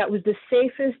that was the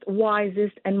safest,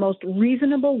 wisest, and most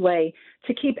reasonable way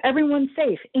to keep everyone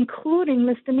safe, including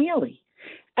Mr. Neely.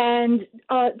 And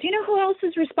do you know who else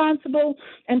is responsible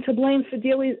and to blame for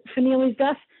Neely's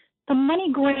death? The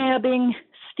money-grabbing,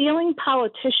 stealing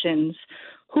politicians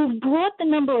who've brought the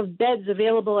number of beds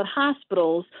available at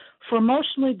hospitals for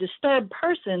emotionally disturbed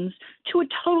persons to a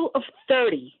total of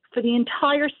 30 for the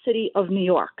entire city of New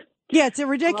York. Yeah, it's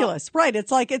ridiculous. Right.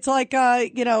 It's like,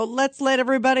 let's let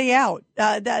everybody out.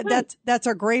 That's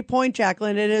a great point,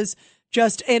 Jacqueline. It is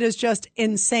just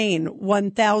insane.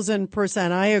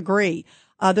 1,000%. I agree.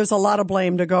 There's a lot of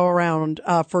blame to go around,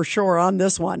 for sure on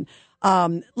this one.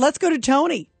 Let's go to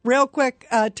Tony real quick.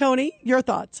 Tony, your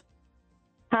thoughts.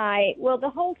 Hi. Well, the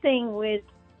whole thing with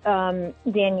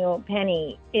Daniel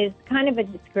Penny is kind of a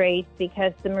disgrace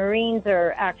because the Marines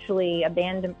are actually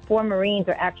abandoned. 4 Marines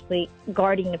are actually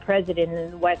guarding the president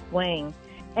in the West Wing.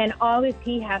 And all that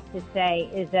he has to say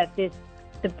is that the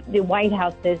White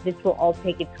House says this will all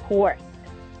take its course.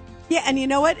 Yeah, and you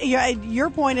know what? Your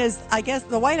point is, I guess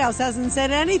the White House hasn't said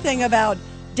anything about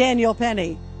Daniel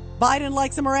Penny. Biden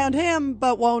likes him around him,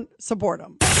 but won't support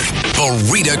him. The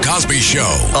Rita Cosby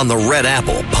Show on the Red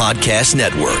Apple Podcast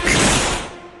Network.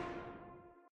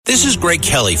 This is Greg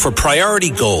Kelly for Priority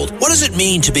Gold. What does it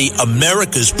mean to be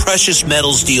America's precious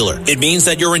metals dealer? It means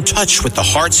that you're in touch with the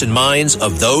hearts and minds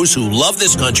of those who love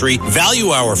this country, value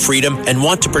our freedom, and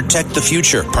want to protect the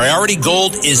future. Priority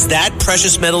Gold is that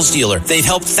precious metals dealer. They've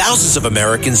helped thousands of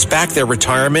Americans back their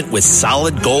retirement with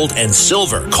solid gold and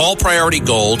silver. Call Priority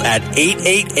Gold at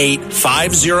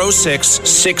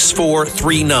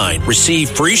 888-506-6439.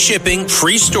 Receive free shipping,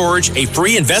 free storage, a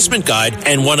free investment guide,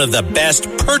 and one of the best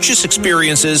purchase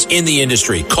experiences in the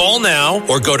industry. Call now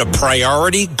or go to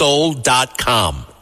PriorityGold.com.